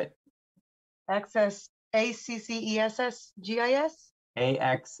it in, but Access ACCESSGIS.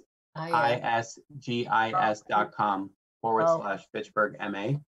 AXISGIS.com/Fitchburg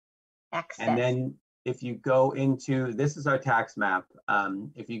MA. Access. And then if you go into, this is our tax map.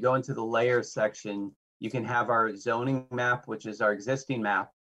 If you go into the layers section, you can have our zoning map, which is our existing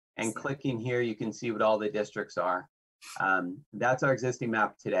map. And clicking here, you can see what all the districts are. That's our existing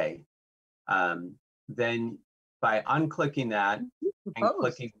map today. Then by unclicking that and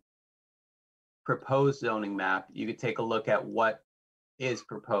clicking proposed zoning map, you could take a look at what is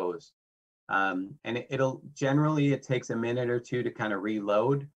proposed. And it'll generally, it takes a minute or two to kind of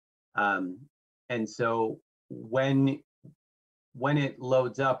reload. And so when it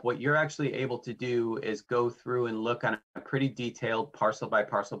loads up, what you're actually able to do is go through and look on a pretty detailed parcel by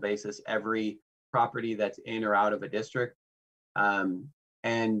parcel basis, every property that's in or out of a district. And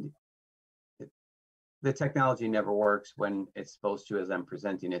the technology never works when it's supposed to, as I'm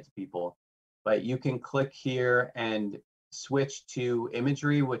presenting it to people. But you can click here and switch to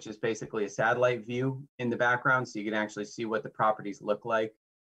imagery, which is basically a satellite view in the background, so you can actually see what the properties look like.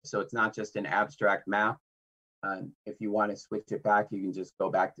 So it's not just an abstract map. If you want to switch it back, you can just go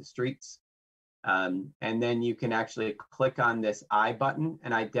back to streets. And then you can actually click on this I button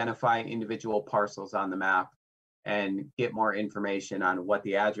and identify individual parcels on the map and get more information on what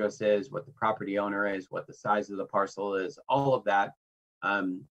the address is, what the property owner is, what the size of the parcel is, all of that.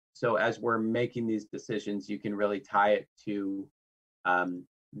 So as we're making these decisions, you can really tie it to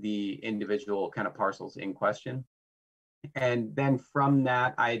the individual kind of parcels in question. And then from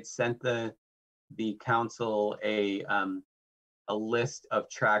that, I had sent the council a list of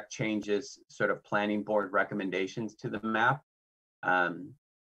track changes, sort of planning board recommendations to the map. And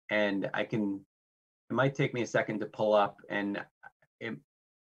it might take me a second to pull up, and it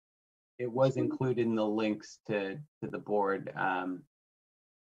was included in the links to the board.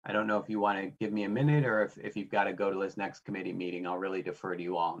 I don't know if you want to give me a minute, or if you've got to go to this next committee meeting. I'll really defer to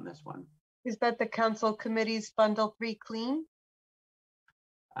you all on this one. Is that the council committee's bundle 3 clean?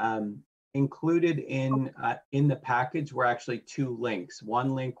 Included in the package were actually 2 links.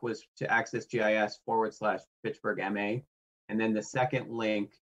 One link was to Access GIS /Fitchburg MA, and then the second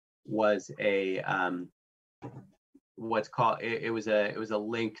link was a what's called it was a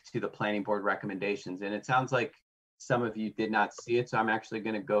link to the planning board recommendations. And it sounds like some of you did not see it, so I'm actually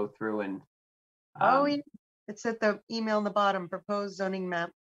going to go through and Oh, yeah. It's at the email in the bottom, proposed zoning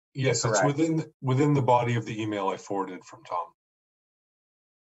map. Yes, Correct. it's within the body of the email I forwarded from Tom.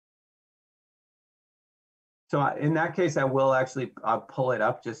 So in that case, I will actually pull it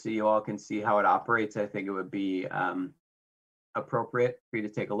up just so you all can see how it operates. I think it would be appropriate for you to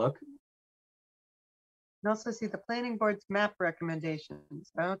take a look. And also see the planning board's map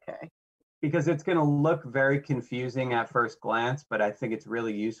recommendations. Okay. Because it's going to look very confusing at first glance, but I think it's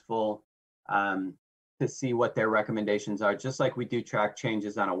really useful to see what their recommendations are, just like we do track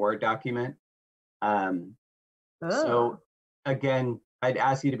changes on a Word document. So again, I'd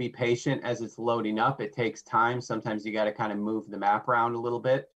ask you to be patient as it's loading up. It takes time. Sometimes you got to kind of move the map around a little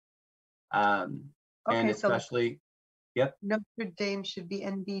bit. And especially, yep. Notre Dame should be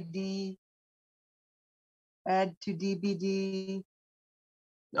NBD. Add to DBD.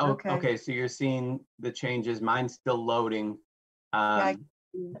 Oh, okay. So you're seeing the changes. Mine's still loading.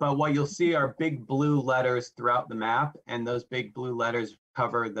 But what you'll see are big blue letters throughout the map, and those big blue letters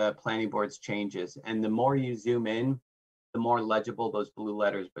cover the planning board's changes. And the more you zoom in, the more legible those blue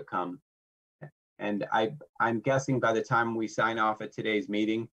letters become. And I'm guessing by the time we sign off at today's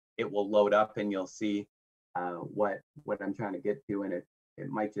meeting, it will load up and you'll see what I'm trying to get to. And it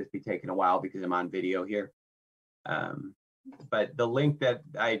might just be taking a while because I'm on video here. But the link that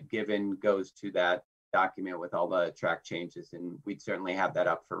I've given goes to that document with all the track changes, and we'd certainly have that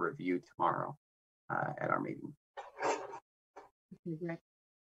up for review tomorrow at our meeting. Okay, great.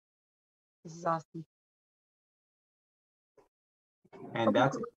 This is awesome. And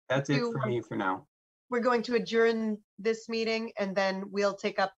that's it for me for now. We're going to adjourn this meeting, and then we'll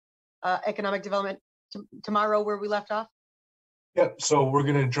take up economic development tomorrow where we left off. Yeah, so we're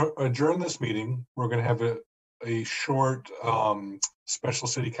going to adjourn this meeting. We're going to have a short special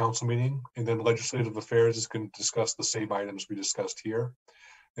city council meeting, and then legislative affairs is going to discuss the same items we discussed here.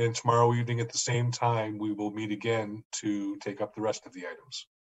 And tomorrow evening at the same time, we will meet again to take up the rest of the items,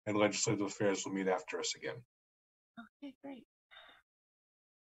 and legislative affairs will meet after us again. Okay, great.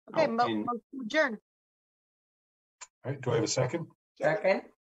 Okay, adjourn. All right, do I have a second? Second.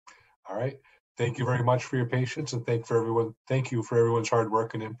 All right. Thank you very much for your patience, and thank you for everyone's hard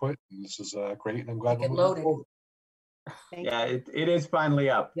work and input. And this is great, and I'm glad we're moving forward. Yeah, it is finally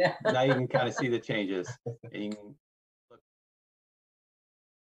up. Yeah. Now you can kind of see the changes. You can